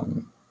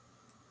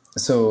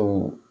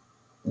 So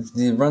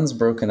the run's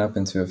broken up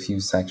into a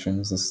few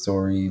sections: the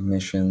story,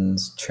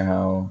 missions,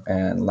 chow,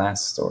 and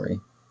last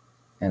story,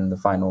 and the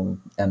final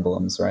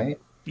emblems. Right.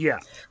 Yeah.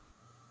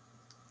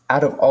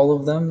 Out of all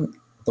of them,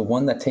 the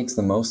one that takes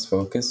the most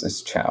focus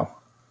is chow,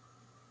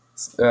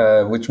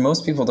 which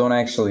most people don't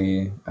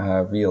actually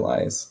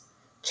realize.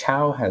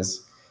 Chow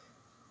has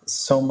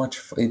so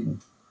much. It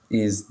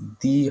is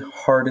the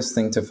hardest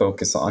thing to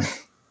focus on,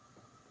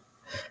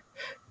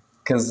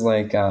 because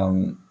like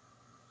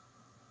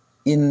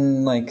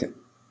in like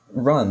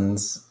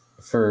runs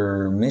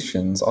for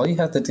missions, all you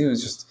have to do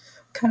is just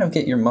kind of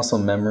get your muscle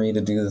memory to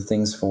do the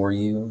things for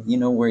you. You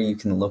know where you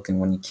can look and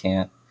when you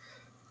can't.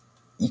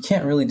 You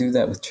can't really do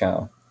that with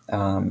chow.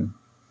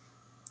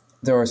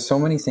 There are so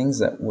many things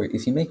that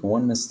if you make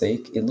one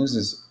mistake, it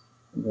loses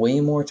way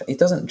more. It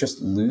doesn't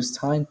just lose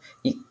time;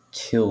 it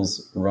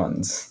kills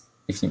runs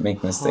if you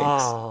make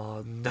mistakes.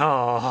 Oh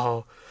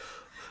no.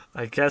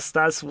 I guess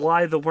that's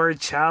why the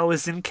word chow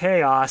is in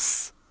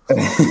chaos.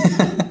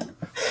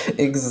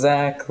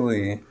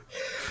 Exactly.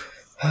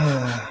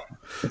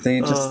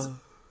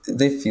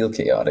 They feel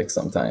chaotic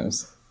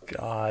sometimes.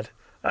 God.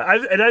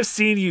 I've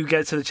seen you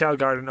get to the Chow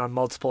Garden on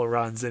multiple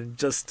runs, and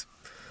just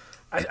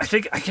I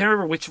think I can't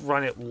remember which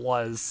run it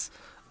was,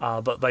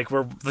 but like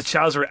where the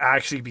Chows were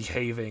actually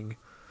behaving.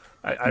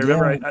 I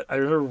remember Yeah. I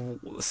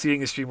remember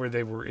seeing a stream where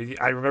they were.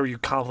 I remember you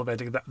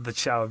complimenting the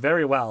Chow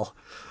very well.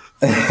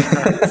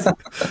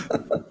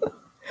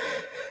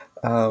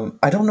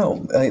 I don't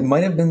know. It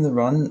might have been the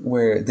run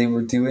where they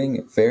were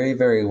doing very,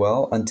 very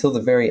well until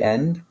the very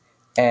end,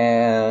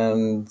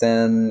 and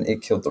then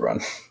it killed the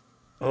run.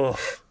 Oh,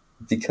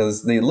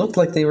 Because they looked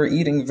like they were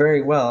eating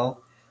very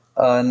well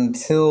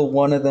until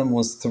one of them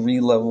was 3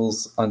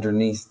 levels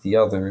underneath the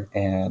other,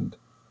 and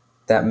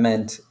that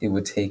meant it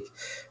would take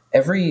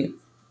every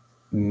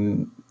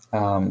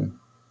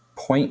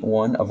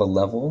 0.1 of a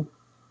level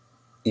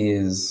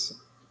is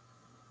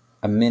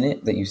a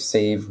minute that you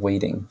save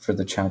waiting for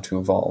the chow to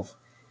evolve.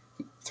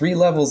 3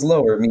 levels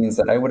lower means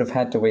that I would have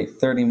had to wait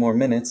 30 more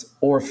minutes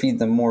or feed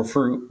them more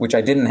fruit, which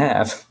I didn't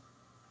have.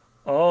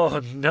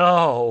 oh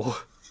no.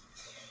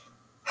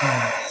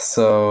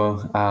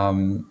 So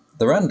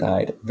the run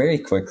died very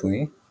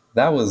quickly.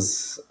 That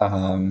was,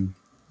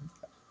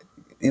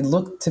 it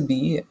looked to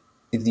be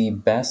the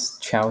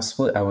best chow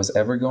split I was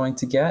ever going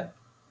to get.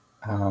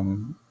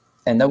 And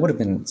that would have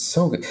been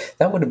so good.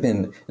 That would have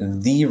been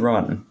the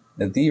run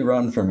the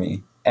run for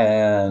me.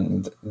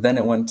 And then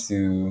it went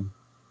to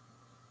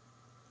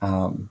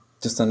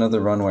just another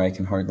run where I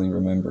can hardly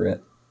remember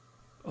it.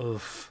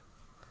 Oof.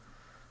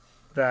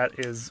 That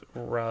is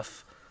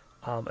rough.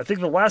 I think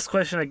the last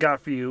question I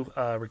got for you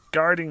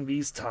regarding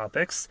these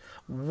topics,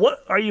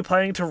 what are you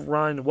planning to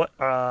run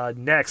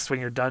next when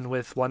you're done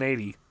with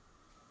 180?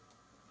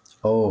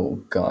 Oh,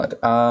 God.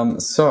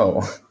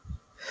 So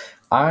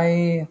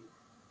I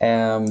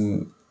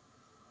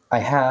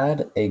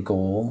had a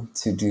goal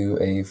to do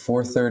a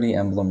 430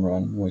 emblem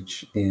run,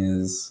 which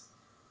is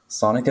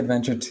Sonic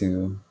Adventure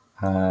 2,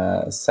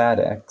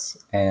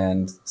 SADX,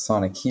 and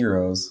Sonic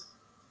Heroes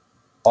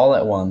all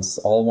at once,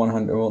 all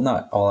 100, well,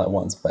 not all at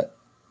once, but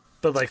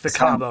like the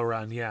combo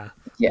run, yeah.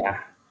 Yeah,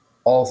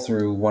 all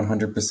through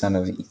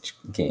 100% of each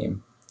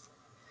game.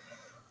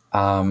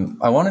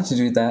 I wanted to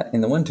do that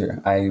in the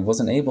winter. I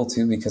wasn't able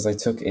to because I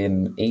took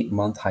an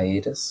 8-month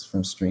hiatus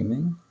from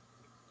streaming.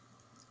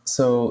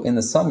 So in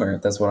the summer,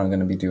 that's what I'm going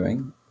to be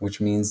doing, which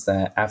means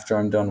that after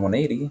I'm done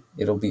 180,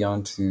 it'll be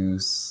on to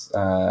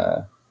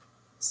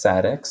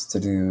SADX to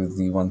do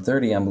the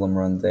 130 emblem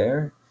run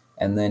there,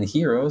 and then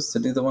Heroes to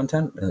do the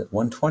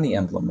 120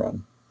 emblem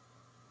run.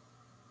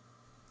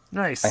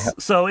 Nice.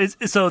 So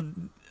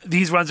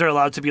these runs are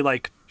allowed to be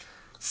like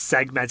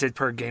segmented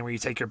per game where you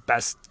take your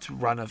best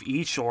run of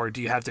each, or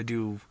do you have to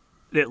do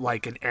it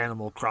like an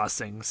Animal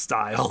Crossing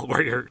style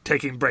where you're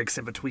taking breaks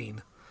in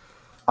between?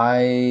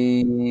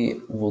 I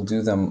will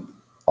do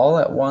them all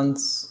at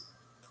once,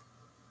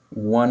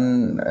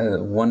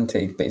 one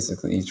take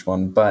basically each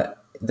one.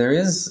 But there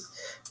has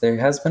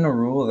been a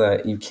rule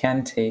that you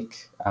can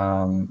take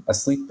a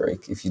sleep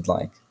break if you'd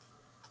like,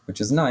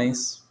 which is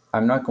nice.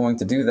 I'm not going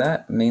to do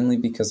that, mainly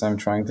because I'm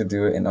trying to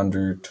do it in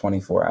under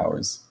 24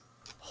 hours.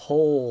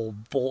 Oh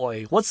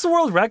boy. What's the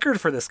world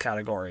record for this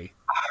category?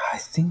 I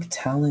think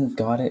Talon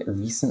got it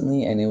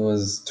recently, and it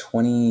was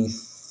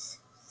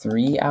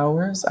 23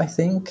 hours, I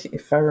think,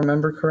 if I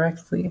remember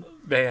correctly.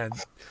 Man,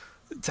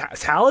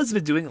 Talon's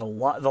been doing a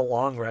lot the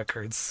long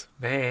records.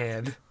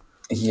 Man.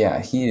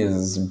 Yeah, he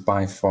is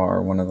by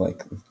far one of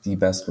like the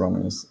best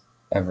runners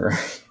ever.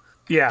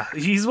 Yeah,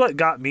 he's what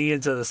got me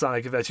into the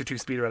Sonic Adventure 2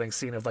 speedrunning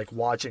scene of like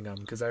watching him,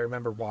 because I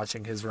remember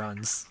watching his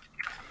runs.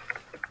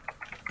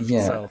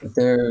 Yeah, so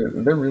they're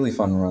really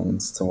fun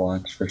runs to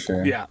watch for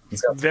sure. Yeah,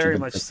 very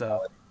much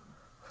so.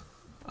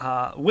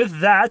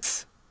 With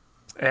that,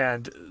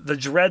 and the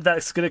dread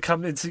that's going to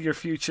come into your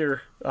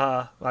future,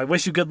 I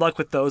wish you good luck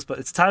with those, but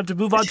it's time to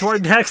move on to our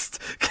next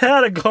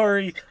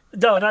category.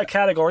 No, not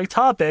category,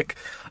 topic,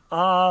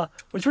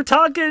 which we're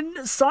talking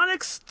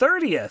Sonic's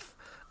 30th.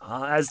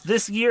 As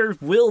this year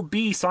will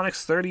be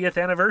Sonic's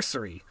 30th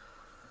anniversary,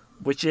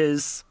 which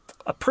is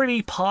a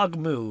pretty pog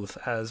move,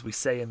 as we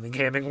say in the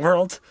gaming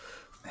world.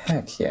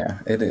 Heck yeah,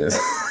 it is.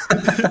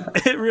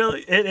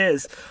 It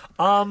is.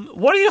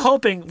 What are you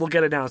hoping will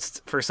get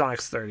announced for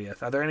Sonic's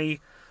 30th? Are there any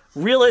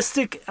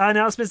realistic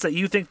announcements that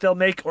you think they'll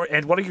make,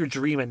 and what are your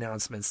dream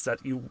announcements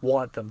that you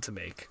want them to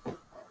make?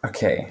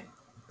 Okay,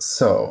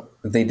 so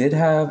they did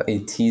have a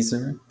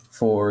teaser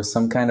for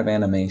some kind of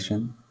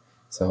animation.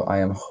 So I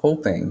am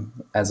hoping,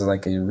 as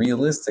like a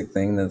realistic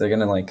thing, that they're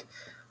gonna like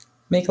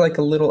make like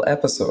a little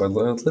episode, a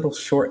little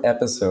short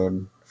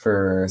episode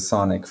for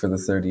Sonic for the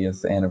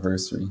 30th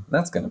anniversary.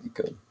 That's gonna be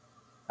good.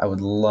 I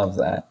would love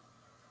that.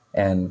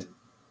 And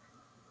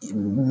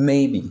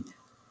maybe,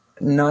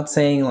 not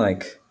saying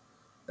like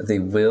they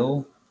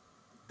will,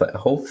 but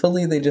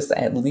hopefully they just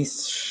at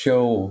least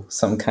show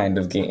some kind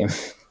of game.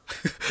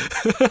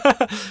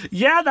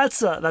 Yeah,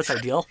 that's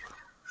ideal.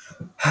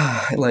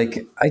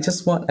 Like, I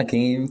just want a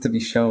game to be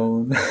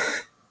shown,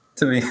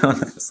 to be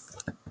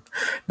honest.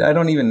 I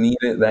don't even need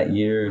it that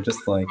year,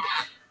 just like,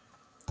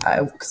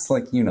 cause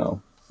like, you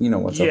know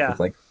what's up with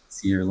like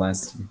this year,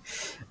 last year.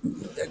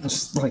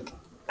 Just like,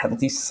 at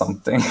least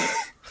something.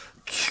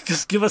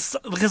 Just give us,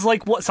 because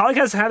like, what Sonic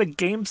has had a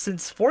game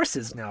since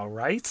Forces now,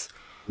 right?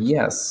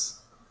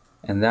 Yes.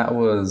 And that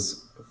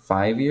was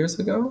 5 years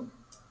ago?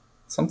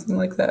 Something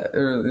like that,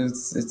 or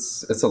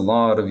it's a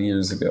lot of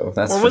years ago.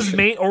 That's or was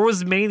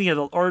Mania,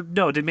 or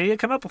no? Did Mania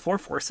come out before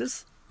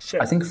Forces? Shit.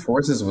 I think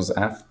Forces was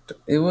after.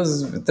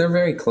 They're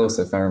very close,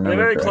 if I remember.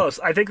 They're very close.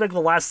 I think like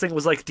the last thing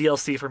was like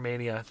DLC for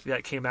Mania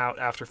that came out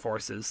after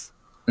Forces.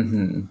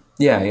 Mm-hmm.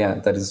 Yeah,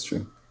 that is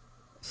true.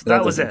 So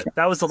that was it.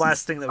 That was the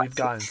last thing that we've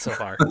gotten so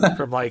far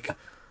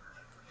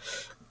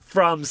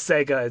from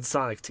Sega and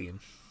Sonic Team.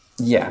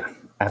 Yeah,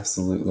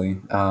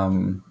 absolutely.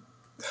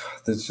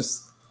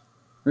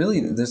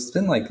 There's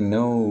been like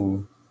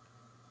no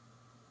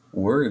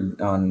word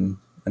on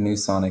a new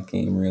Sonic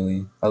game,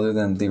 really, other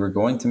than they were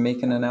going to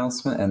make an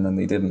announcement and then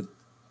they didn't.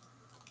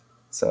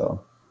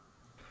 So,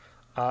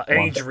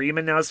 any dream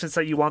announcements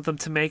that you want them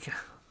to make,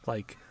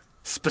 like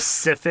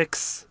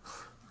specifics?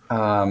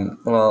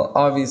 Well,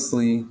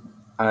 obviously,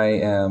 I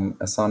am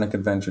a Sonic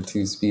Adventure 2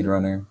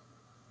 speedrunner,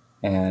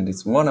 and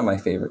it's one of my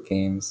favorite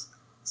games.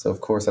 So,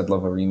 of course, I'd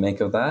love a remake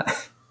of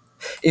that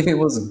if it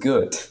was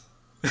good.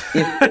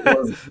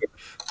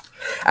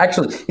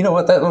 Actually, you know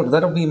what?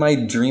 That'll be my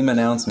dream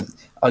announcement.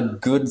 A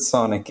good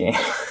Sonic game.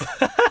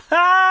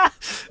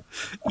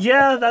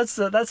 Yeah, that's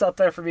up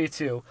there for me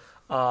too.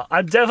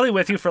 I'm definitely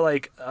with you for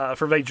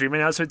my dream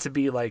announcement to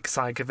be like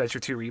Sonic Adventure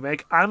 2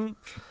 remake. I'm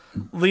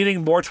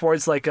leaning more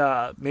towards like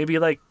maybe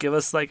like give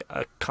us like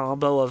a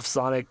combo of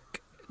Sonic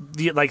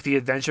the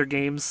adventure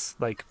games,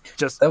 like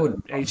just That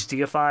would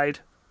HDified,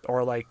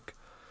 or like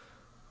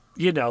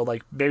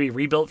like maybe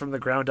rebuilt from the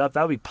ground up.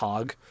 That would be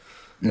Pog.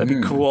 That'd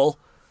be cool.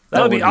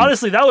 That would be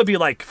honestly, that would be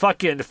like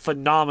fucking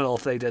phenomenal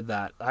if they did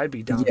that. I'd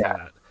be down for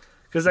that.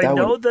 Because I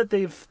know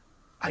that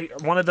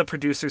one of the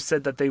producers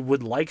said that they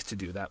would like to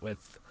do that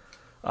with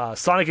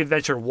Sonic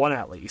Adventure 1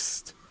 at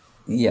least.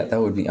 Yeah,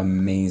 that would be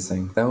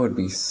amazing. That would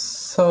be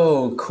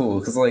so cool.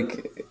 Because,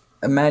 like,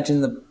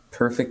 imagine the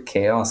perfect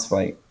chaos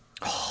fight.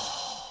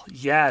 Oh,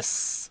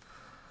 yes.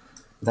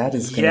 That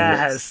is going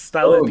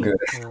that would be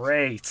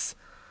great.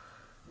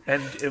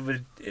 And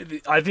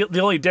I feel the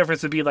only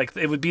difference would be like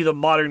it would be the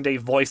modern day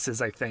voices,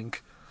 I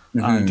think,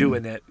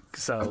 doing it.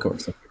 So of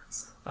course.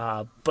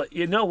 But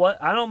you know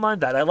what? I don't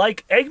mind that. I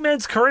like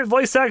Eggman's current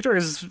voice actor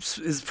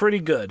is pretty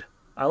good.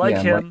 I like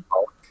him.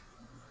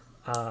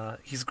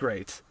 He's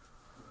great.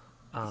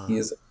 He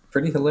is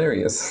pretty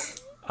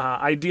hilarious.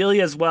 Ideally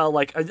as well,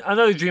 like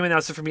another dream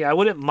announcement for me, I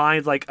wouldn't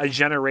mind like a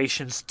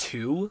Generations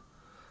 2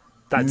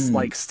 that's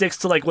like sticks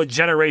to like what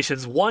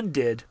Generations 1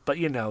 did, but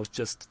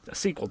just a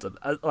sequel to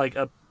like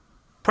a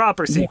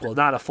proper sequel,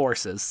 not a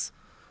Forces.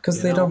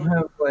 Because they don't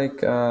have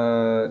like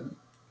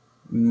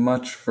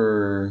much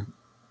for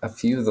a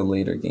few of the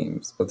later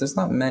games, but there's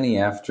not many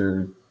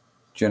after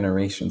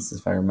Generations,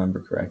 if I remember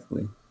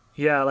correctly.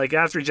 Yeah, like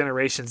after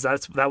Generations,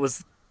 after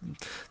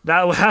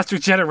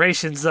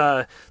Generations,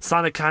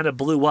 Sonic kind of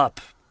blew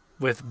up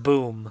with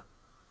Boom.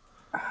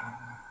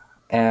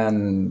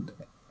 And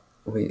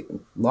wait,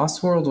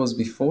 Lost World was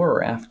before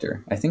or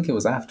after? I think it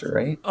was after,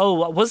 right?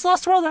 Oh, was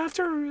Lost World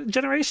after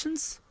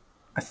Generations?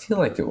 I feel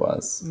like it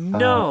was.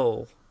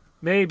 No,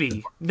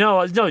 maybe.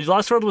 No,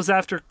 Lost World was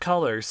after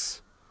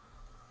Colors.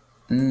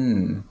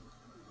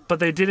 But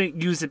they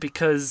didn't use it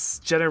because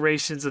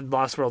Generations and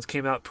Lost World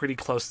came out pretty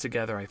close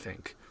together, I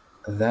think.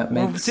 That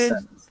makes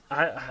sense.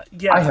 I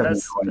have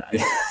no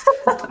idea.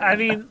 I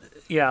mean,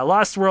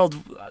 Lost World,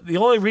 the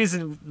only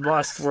reason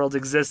Lost World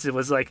existed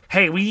was like,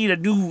 hey, we need a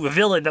new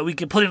villain that we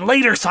can put in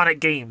later Sonic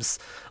games.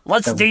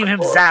 Let's name him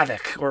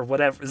Zavok or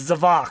whatever,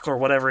 Zavok or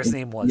whatever his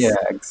name was. Yeah,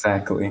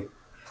 exactly.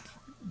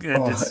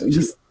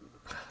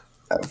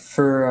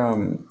 For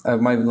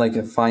my like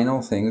a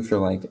final thing for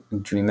like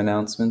dream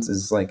announcements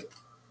is like,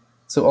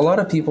 so a lot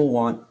of people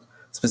want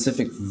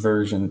specific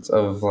versions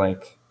of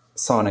like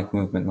Sonic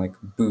movement, like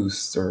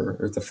Boost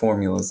or the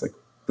formulas like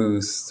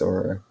Boost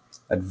or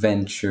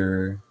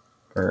Adventure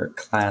or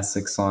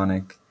Classic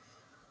Sonic.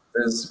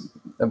 There's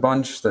a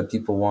bunch that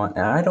people want,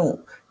 and I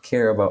don't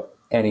care about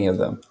any of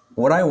them.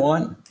 What I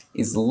want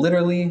is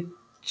literally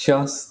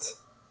just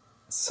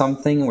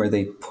something where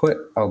they put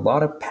a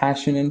lot of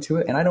passion into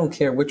it, and I don't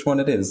care which one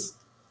it is.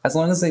 As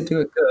long as they do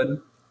it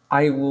good,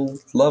 I will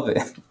love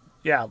it.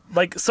 Yeah,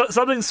 like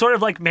something sort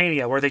of like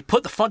Mania, where they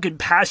put the fucking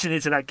passion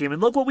into that game,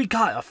 and look what we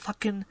got, a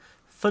fucking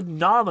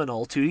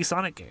phenomenal 2D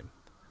Sonic game.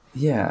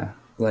 Yeah,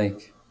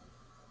 like...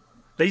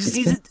 They just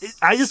need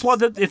I just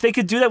want that, if they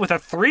could do that with a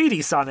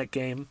 3D Sonic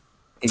game.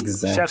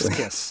 Exactly.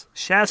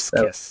 Chef's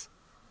kiss.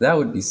 That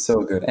would be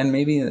so good. And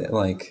maybe,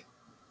 like,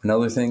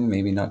 another thing,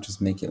 maybe not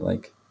just make it,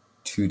 like,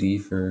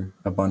 2D for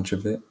a bunch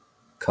of it.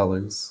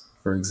 Colors,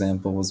 for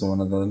example, was one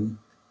of them.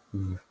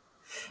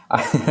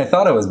 I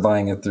thought I was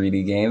buying a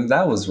 3D game.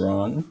 That was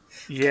wrong.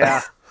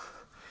 Yeah.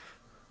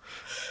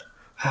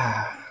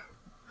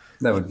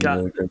 That would be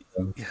really good,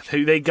 though.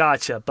 Yeah, they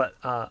gotcha. But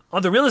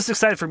on the realistic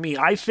side for me,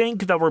 I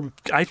think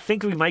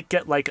we might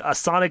get like a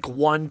Sonic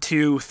 1,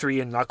 2, 3,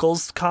 and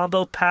Knuckles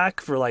combo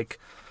pack for like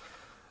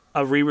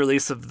a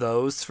re-release of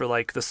those for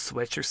like the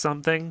Switch or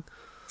something.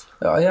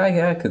 Oh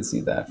yeah, I could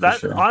see that. For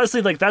sure.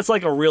 Honestly, like that's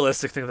like a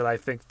realistic thing that I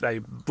think they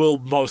will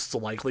most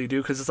likely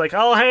do, because it's like,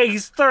 oh hey,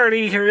 he's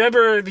 30.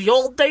 Remember the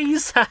old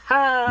days?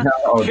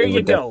 Here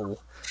you go.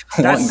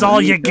 That's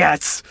all you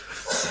get.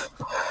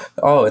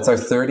 Oh, it's our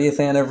 30th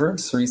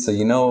anniversary, so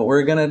you know what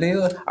we're gonna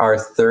do? Our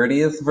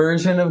 30th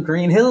version of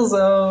Green Hill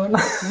Zone.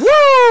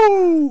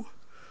 Woo!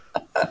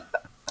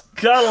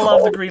 Gotta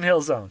love the Green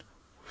Hill Zone.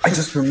 I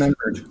just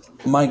remembered.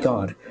 My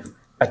God,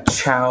 a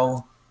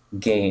Chow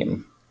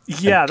game.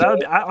 Yeah, that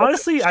would be,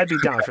 honestly, I'd be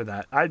down for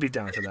that.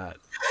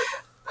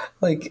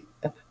 Like,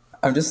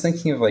 I'm just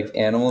thinking of like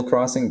Animal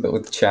Crossing, but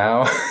with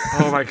Chow.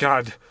 Oh my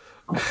God.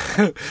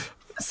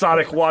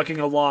 Sonic walking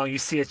along, you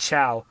see a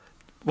Chow.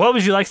 What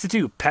would you like to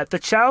do? Pet the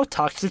Chow?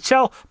 Talk to the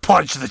Chow?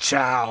 Punch the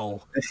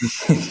Chow!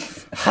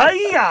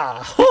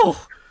 Hiya!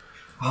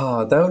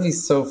 Oh, that would be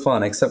so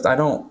fun. Except I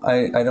don't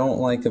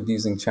like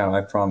abusing Chow.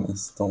 I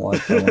promise. Don't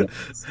want.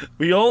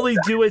 We only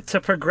do it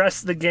to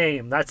progress the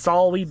game. That's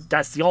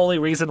the only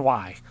reason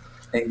why.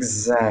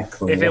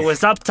 Exactly. If it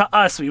was up to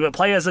us, we would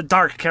play as a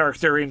dark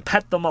character and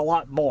pet them a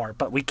lot more.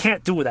 But we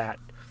can't do that.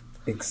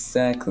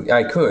 Exactly.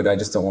 I could. I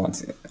just don't want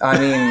to. I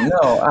mean,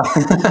 no.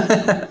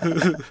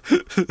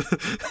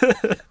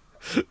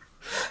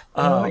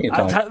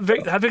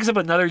 That brings up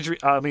another.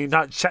 I mean,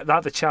 not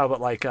the Chow, but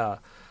like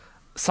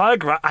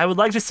I would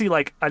like to see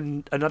like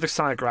another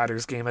Sonic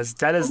Riders game, as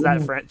dead as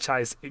that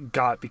franchise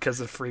got because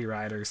of Free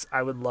Riders.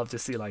 I would love to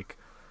see like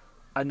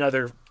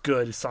another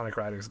good Sonic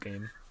Riders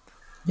game.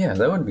 Yeah,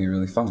 that would be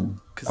really fun.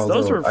 Because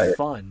those were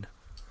fun.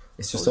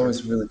 It's just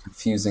always really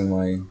confusing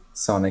why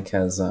Sonic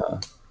has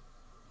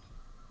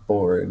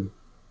board.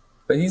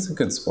 But he's a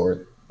good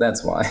sport.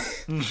 That's why.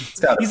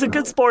 He's a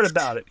good sport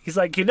about it. He's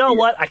like, you know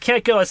what? I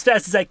can't go as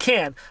fast as I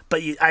can,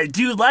 but I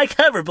do like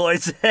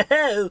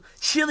hoverboards.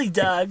 Chili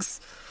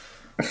dogs.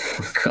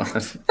 Oh,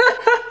 God.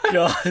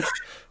 God.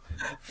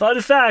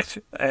 Fun fact,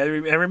 and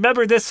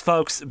remember this,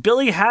 folks.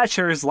 Billy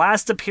Hatcher's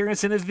last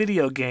appearance in a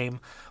video game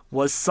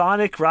was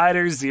Sonic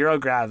Riders Zero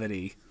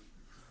Gravity.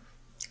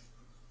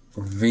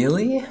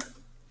 Really?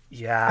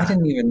 Yeah. I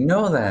didn't even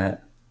know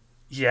that.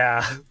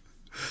 Yeah.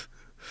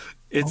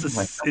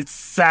 It's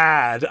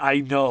sad,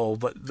 I know,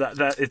 but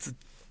that it's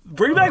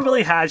bring back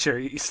Billy Hatcher,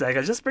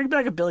 Sega. Just bring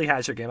back a Billy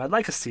Hatcher game. I'd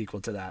like a sequel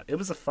to that. It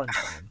was a fun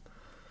time.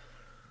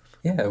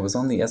 Yeah, it was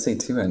on the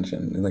SA2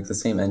 engine, like the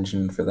same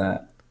engine for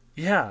that.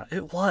 Yeah,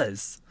 it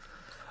was.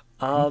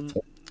 I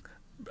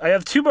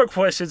have two more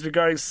questions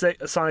regarding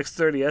Sonic's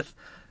 30th.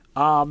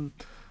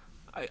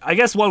 I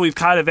guess one we've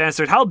kind of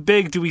answered. How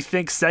big do we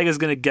think Sega's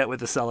going to get with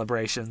the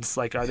celebrations?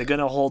 Like, are they going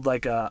to hold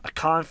like a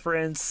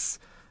conference?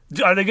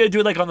 Are they going to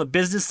do it like on the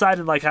business side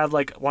and like have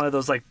like one of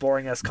those like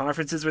boring ass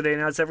conferences where they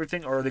announce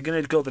everything, or are they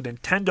going to go the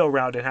Nintendo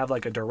route and have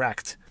like a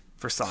direct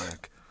for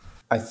Sonic?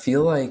 I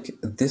feel like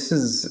this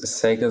is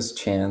Sega's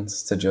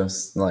chance to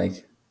just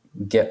like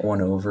get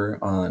one over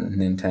on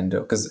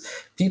Nintendo, because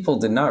people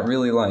did not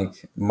really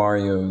like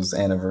Mario's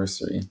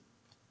anniversary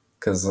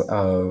because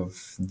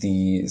of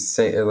the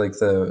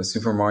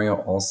Super Mario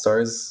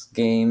All-Stars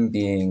game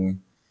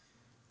being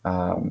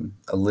a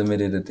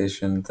limited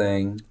edition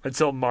thing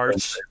Until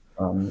March.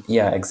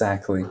 Yeah,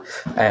 exactly.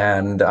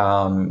 And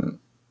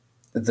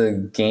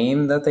the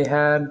game that they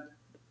had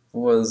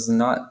was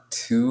not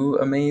too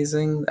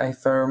amazing,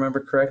 if I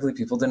remember correctly.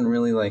 People didn't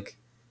really like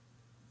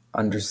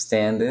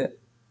understand it.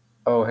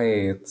 Oh,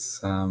 hey,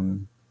 it's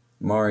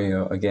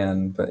Mario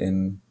again, but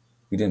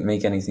we didn't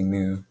make anything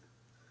new.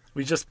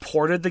 We just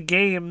ported the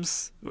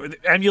games,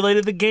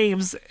 emulated the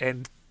games,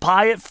 and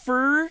buy it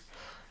for,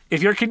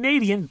 if you're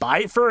Canadian,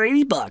 buy it for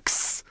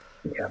 $80.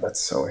 Yeah, that's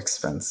so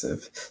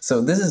expensive.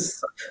 So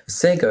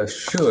Sega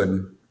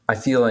should, I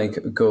feel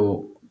like,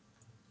 go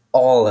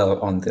all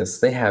out on this.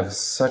 They have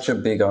such a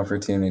big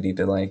opportunity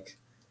to like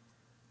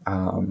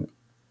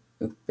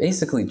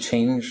basically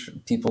change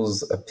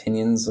people's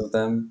opinions of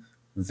them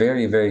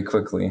very, very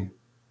quickly.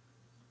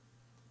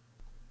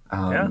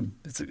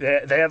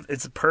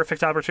 It's a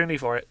perfect opportunity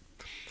for it.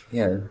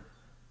 Yeah,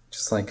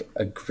 just like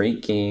a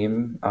great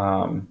game,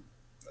 an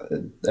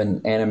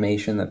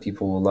animation that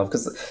people will love,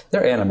 because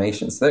they're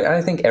animations.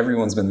 I think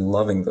everyone's been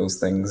loving those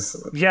things.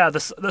 Yeah, the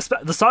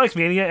Sonic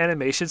Mania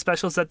animation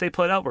specials that they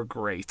put out were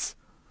great.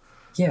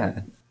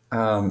 Yeah,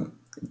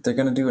 they're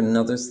gonna do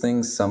another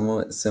thing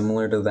somewhat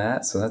similar to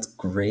that, so that's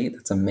great.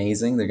 That's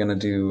amazing. They're gonna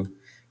do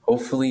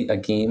hopefully a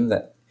game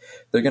that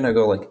they're gonna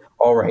go like,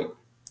 all right.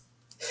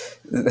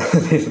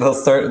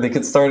 They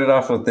could start it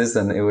off with this,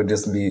 and it would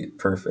just be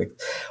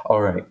perfect.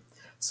 All right,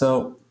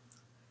 so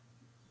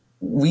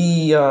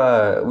we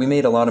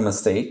made a lot of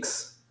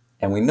mistakes,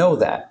 and we know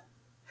that.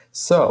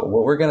 So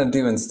what we're gonna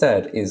do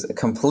instead is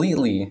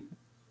completely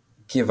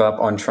give up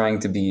on trying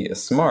to be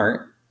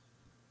smart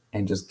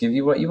and just give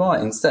you what you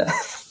want instead.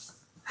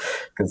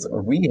 Because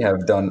we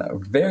have done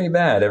very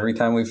bad every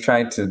time we've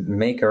tried to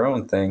make our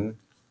own thing.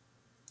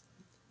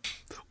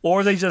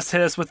 Or they just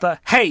hit us with the,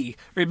 hey,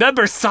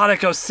 remember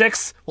Sonic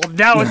 06? Well,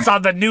 now it's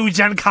on the new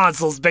gen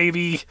consoles,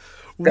 baby.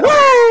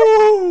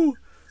 Woo!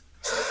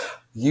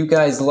 You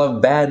guys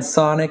love bad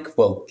Sonic?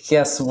 Well,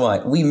 guess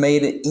what? We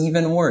made it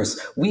even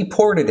worse. We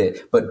ported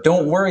it, but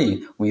don't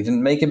worry, we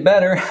didn't make it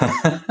better.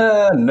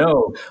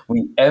 No,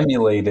 we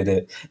emulated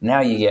it. Now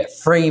you get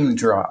frame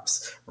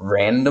drops,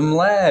 random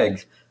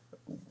lag.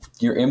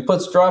 Your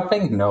input's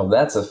dropping? No,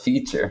 that's a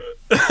feature.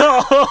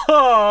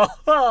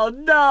 Oh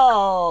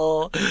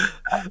no!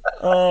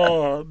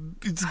 Oh,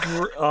 it's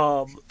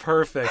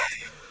perfect.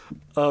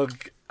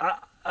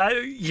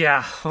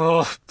 Yeah.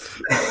 Oh.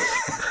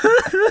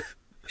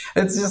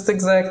 It's just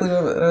exactly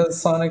what a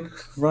Sonic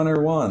runner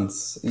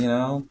wants, you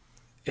know?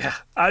 Yeah.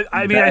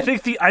 I mean, I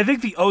think the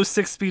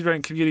 06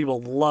 speedrun community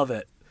will love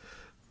it.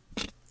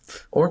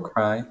 Or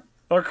cry.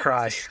 Or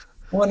cry.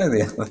 One or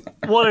the other.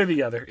 One or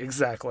the other,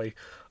 exactly.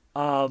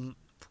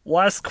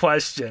 Last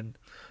question.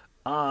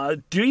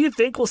 Do you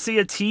think we'll see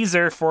a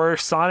teaser for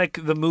Sonic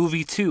the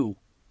Movie 2?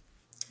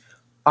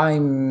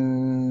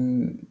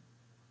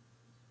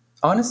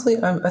 Honestly,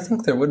 I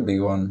think there would be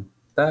one.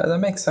 That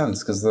makes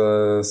sense, because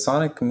the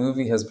Sonic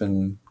movie has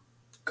been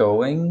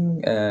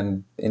going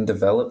and in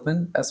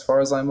development, as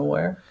far as I'm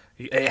aware.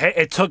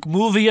 It took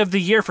Movie of the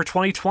Year for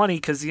 2020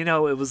 because, it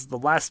was the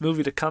last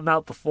movie to come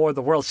out before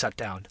the world shut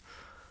down.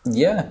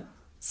 Yeah.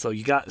 So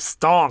you got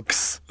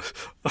Stonks.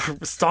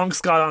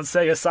 Stonks got on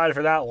Sega's side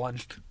for that one.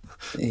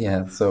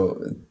 Yeah,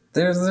 so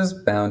there's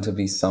bound to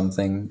be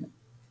something,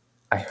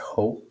 I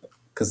hope,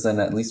 because then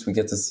at least we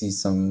get to see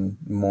some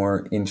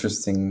more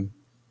interesting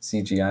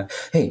CGI.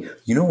 Hey,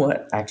 you know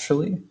what?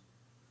 Actually,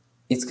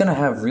 it's going to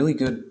have really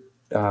good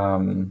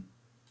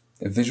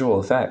visual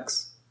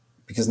effects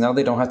because now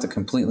they don't have to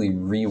completely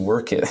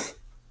rework it.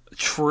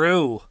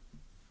 True.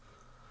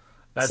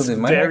 That's So they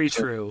might very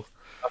actually true.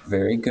 have a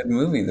very good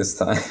movie this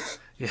time.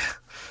 Yeah.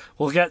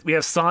 We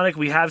have Sonic,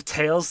 we have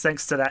Tails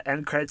thanks to that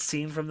end credit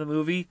scene from the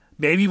movie.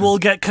 Maybe we'll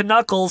get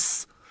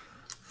Knuckles.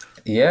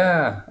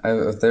 Yeah,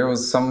 there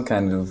was some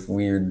kind of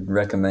weird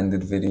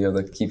recommended video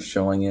that keeps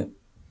showing it.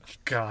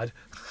 God.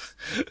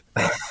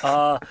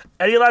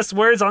 Any last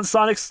words on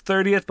Sonic's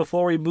 30th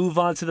before we move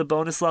on to the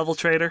bonus level,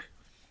 Trader?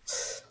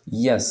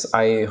 Yes,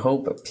 I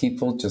hope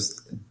people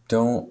just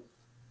don't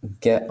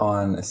get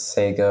on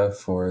Sega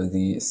for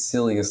the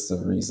silliest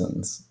of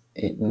reasons.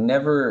 It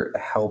never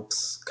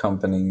helps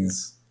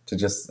companies to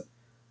just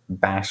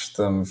bash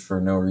them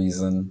for no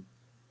reason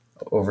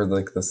over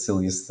like the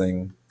silliest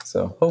thing.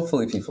 So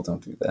hopefully people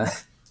don't do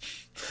that.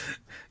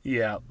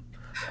 Yeah.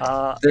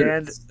 Oh,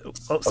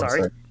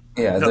 Sorry.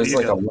 Yeah, No, there's you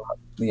like go. a lot.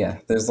 Yeah,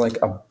 there's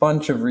like a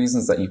bunch of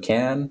reasons that you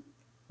can,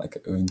 like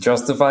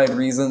justified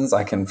reasons.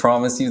 I can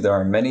promise you there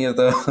are many of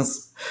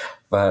those.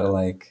 But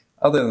like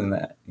other than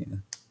that, yeah,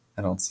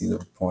 I don't see the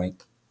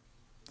point.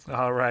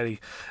 Alrighty.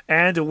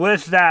 And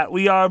with that,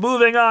 we are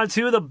moving on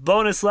to the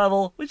bonus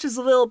level, which is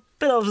a little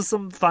bit of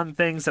some fun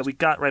things that we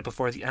got right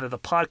before the end of the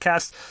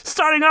podcast.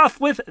 Starting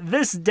off with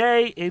this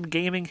day in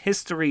gaming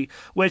history,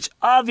 which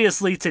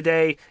obviously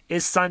today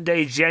is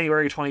Sunday,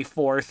 January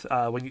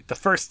 24th, the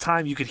first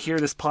time you could hear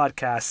this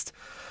podcast.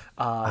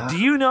 Do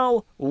you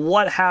know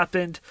what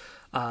happened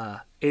on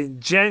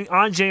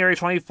January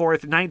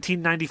 24th,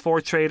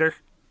 1994, Trader?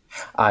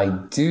 I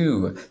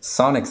do.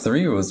 Sonic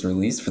 3 was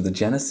released for the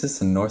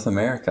Genesis in North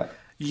America.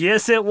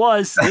 Yes, it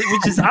was.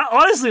 Which is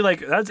honestly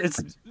like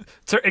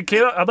it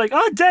came out. I'm like,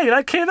 oh dang,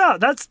 that came out.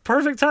 That's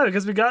perfect timing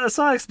because we got a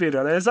Sonic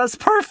speedrun. That's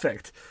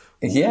perfect.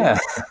 Yeah.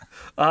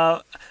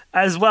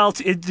 As well,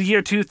 in the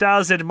year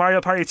 2000,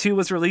 Mario Party 2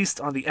 was released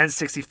on the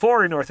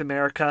N64 in North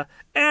America,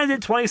 and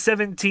in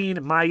 2017,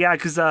 my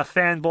Yakuza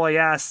fanboy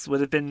ass would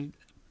have been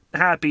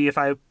happy if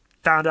I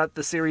found out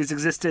the series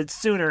existed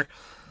sooner.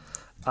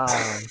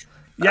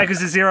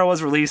 Yakuza 0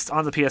 was released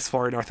on the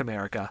PS4 in North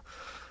America.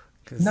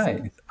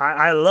 Nice.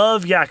 I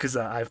love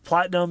Yakuza. I've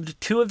platinumed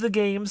 2 of the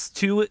games,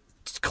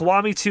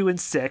 Kiwami 2 and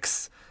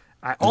 6.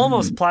 I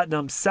almost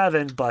platinumed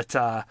 7, but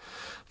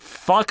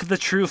fuck the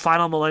true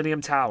Final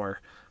Millennium Tower.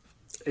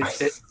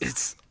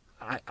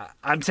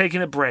 I'm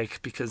taking a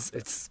break because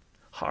it's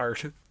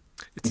hard.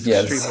 It's Yeah,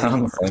 it extremely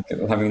sounds hard. like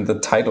it. I mean, the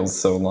title's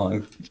so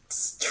long.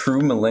 It's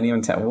True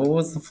Millennium Tower. What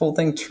was the full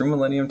thing? True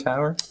Millennium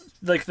Tower?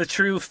 Like the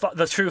true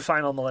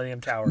Final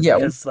Millennium Tower. Yeah.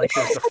 Because like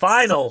there's the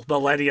Final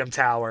Millennium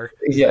Tower,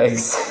 Yeah,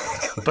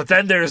 exactly. but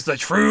then there's the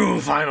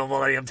true Final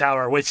Millennium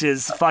Tower, which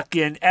is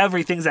fucking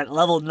everything's at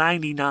level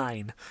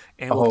 99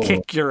 and will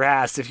kick your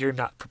ass if you're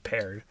not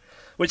prepared.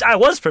 Which I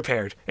was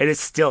prepared, and it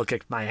still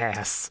kicked my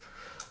ass.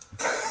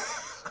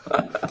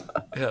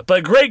 Yeah,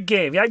 but great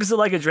game. Yakuza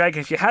Like a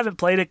Dragon. If you haven't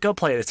played it, go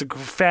play it. It's a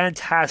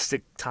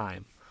fantastic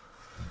time.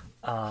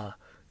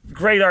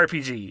 Great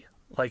RPG.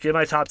 Like in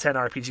my top 10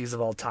 RPGs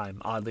of all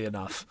time, oddly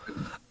enough.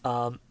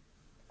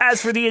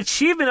 As for the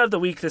achievement of the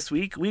week this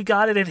week, we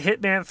got it in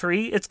Hitman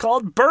 3. It's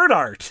called Bird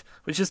Art,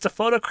 which is to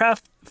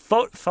photograph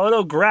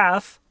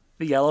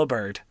the yellow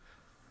bird.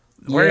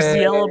 Where's the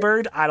yellow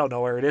bird? I don't know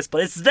where it is,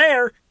 but it's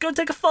there. Go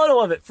take a photo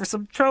of it for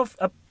some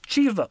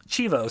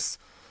Chivos.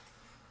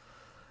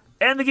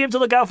 And the game to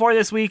look out for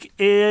this week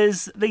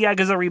is the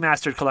Yakuza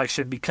Remastered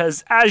Collection,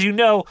 because, as you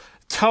know,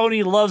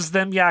 Tony loves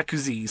them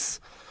Yakuzis.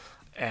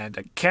 And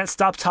I can't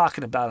stop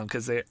talking about them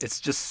because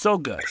it's just so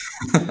good.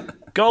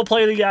 Go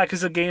play the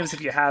Yakuza games if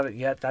you haven't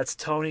yet. That's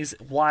Tony's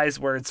wise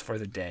words for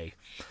the day.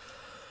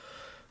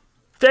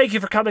 Thank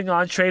you for coming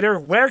on, Trader.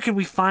 Where can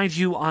we find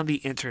you on the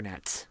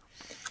internet?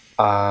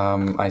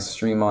 I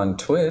stream on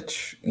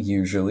Twitch,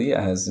 usually,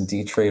 as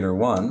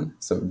Dtraitor1.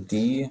 So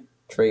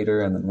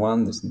Dtraitor and then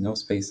 1. There's no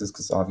spaces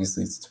because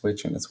obviously it's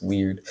Twitch and it's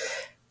weird.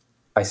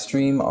 I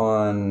stream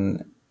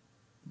on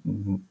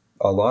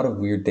a lot of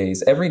weird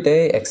days. Every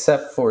day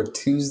except for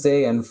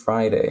Tuesday and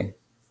Friday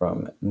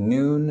from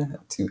noon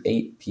to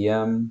 8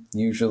 p.m.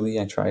 Usually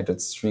I try to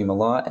stream a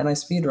lot and I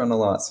speedrun a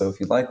lot. So if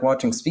you like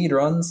watching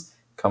speedruns,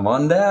 come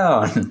on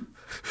down.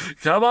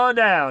 Come on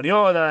down.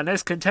 You're the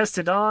next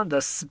contestant on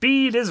The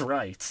Speed is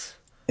Right.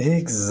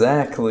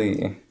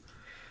 Exactly.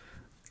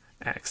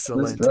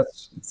 Excellent.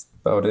 That's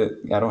about it.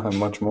 I don't have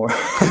much more.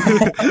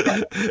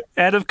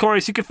 And of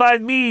course, you can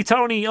find me,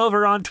 Tony,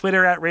 over on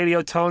Twitter at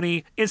Radio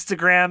Tony,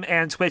 Instagram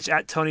and Twitch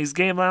at Tony's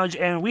Game Lounge,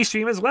 and we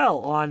stream as well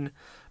on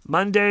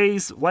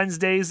Mondays,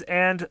 Wednesdays,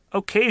 and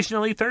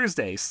occasionally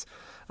Thursdays.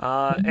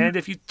 And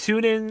if you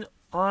tune in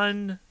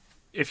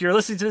if you're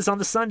listening to this on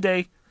the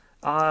Sunday,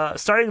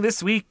 starting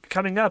this week,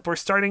 coming up, we're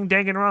starting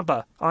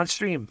Danganronpa on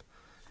stream.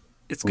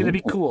 It's going to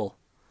be cool.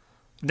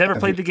 Never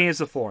played the games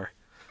before.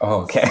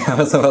 Oh, okay, I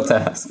was about to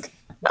ask.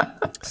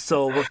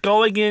 So we're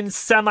going in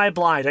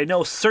semi-blind. I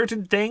know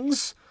certain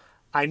things.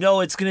 I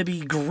know it's going to be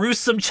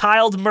gruesome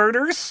child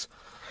murders.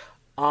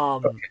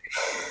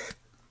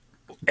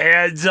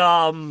 And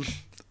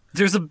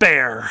there's a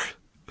bear.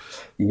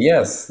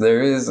 Yes,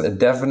 there is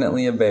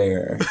definitely a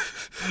bear.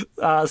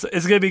 So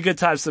it's going to be a good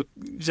time, so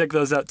check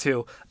those out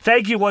too.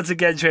 Thank you once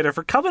again, Trader,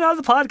 for coming on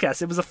the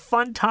podcast. It was a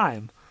fun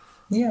time.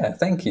 Yeah,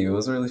 thank you. It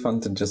was really fun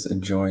to just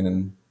join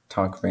and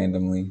talk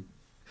randomly.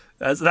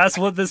 That's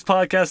what this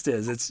podcast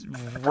is. It's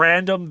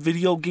random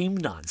video game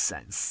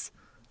nonsense.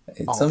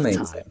 It's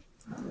amazing.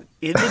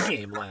 In the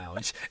Game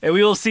Lounge. And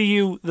we will see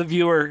you, the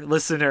viewer,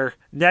 listener,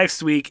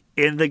 next week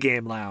in the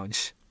Game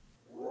Lounge.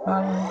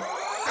 Bye.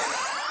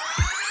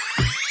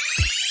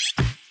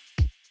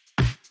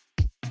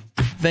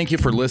 Thank you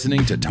for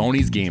listening to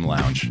Tony's Game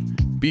Lounge.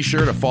 Be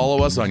sure to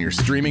follow us on your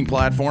streaming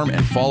platform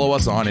and follow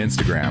us on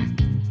Instagram.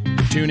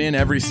 Tune in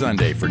every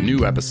Sunday for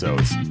new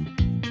episodes.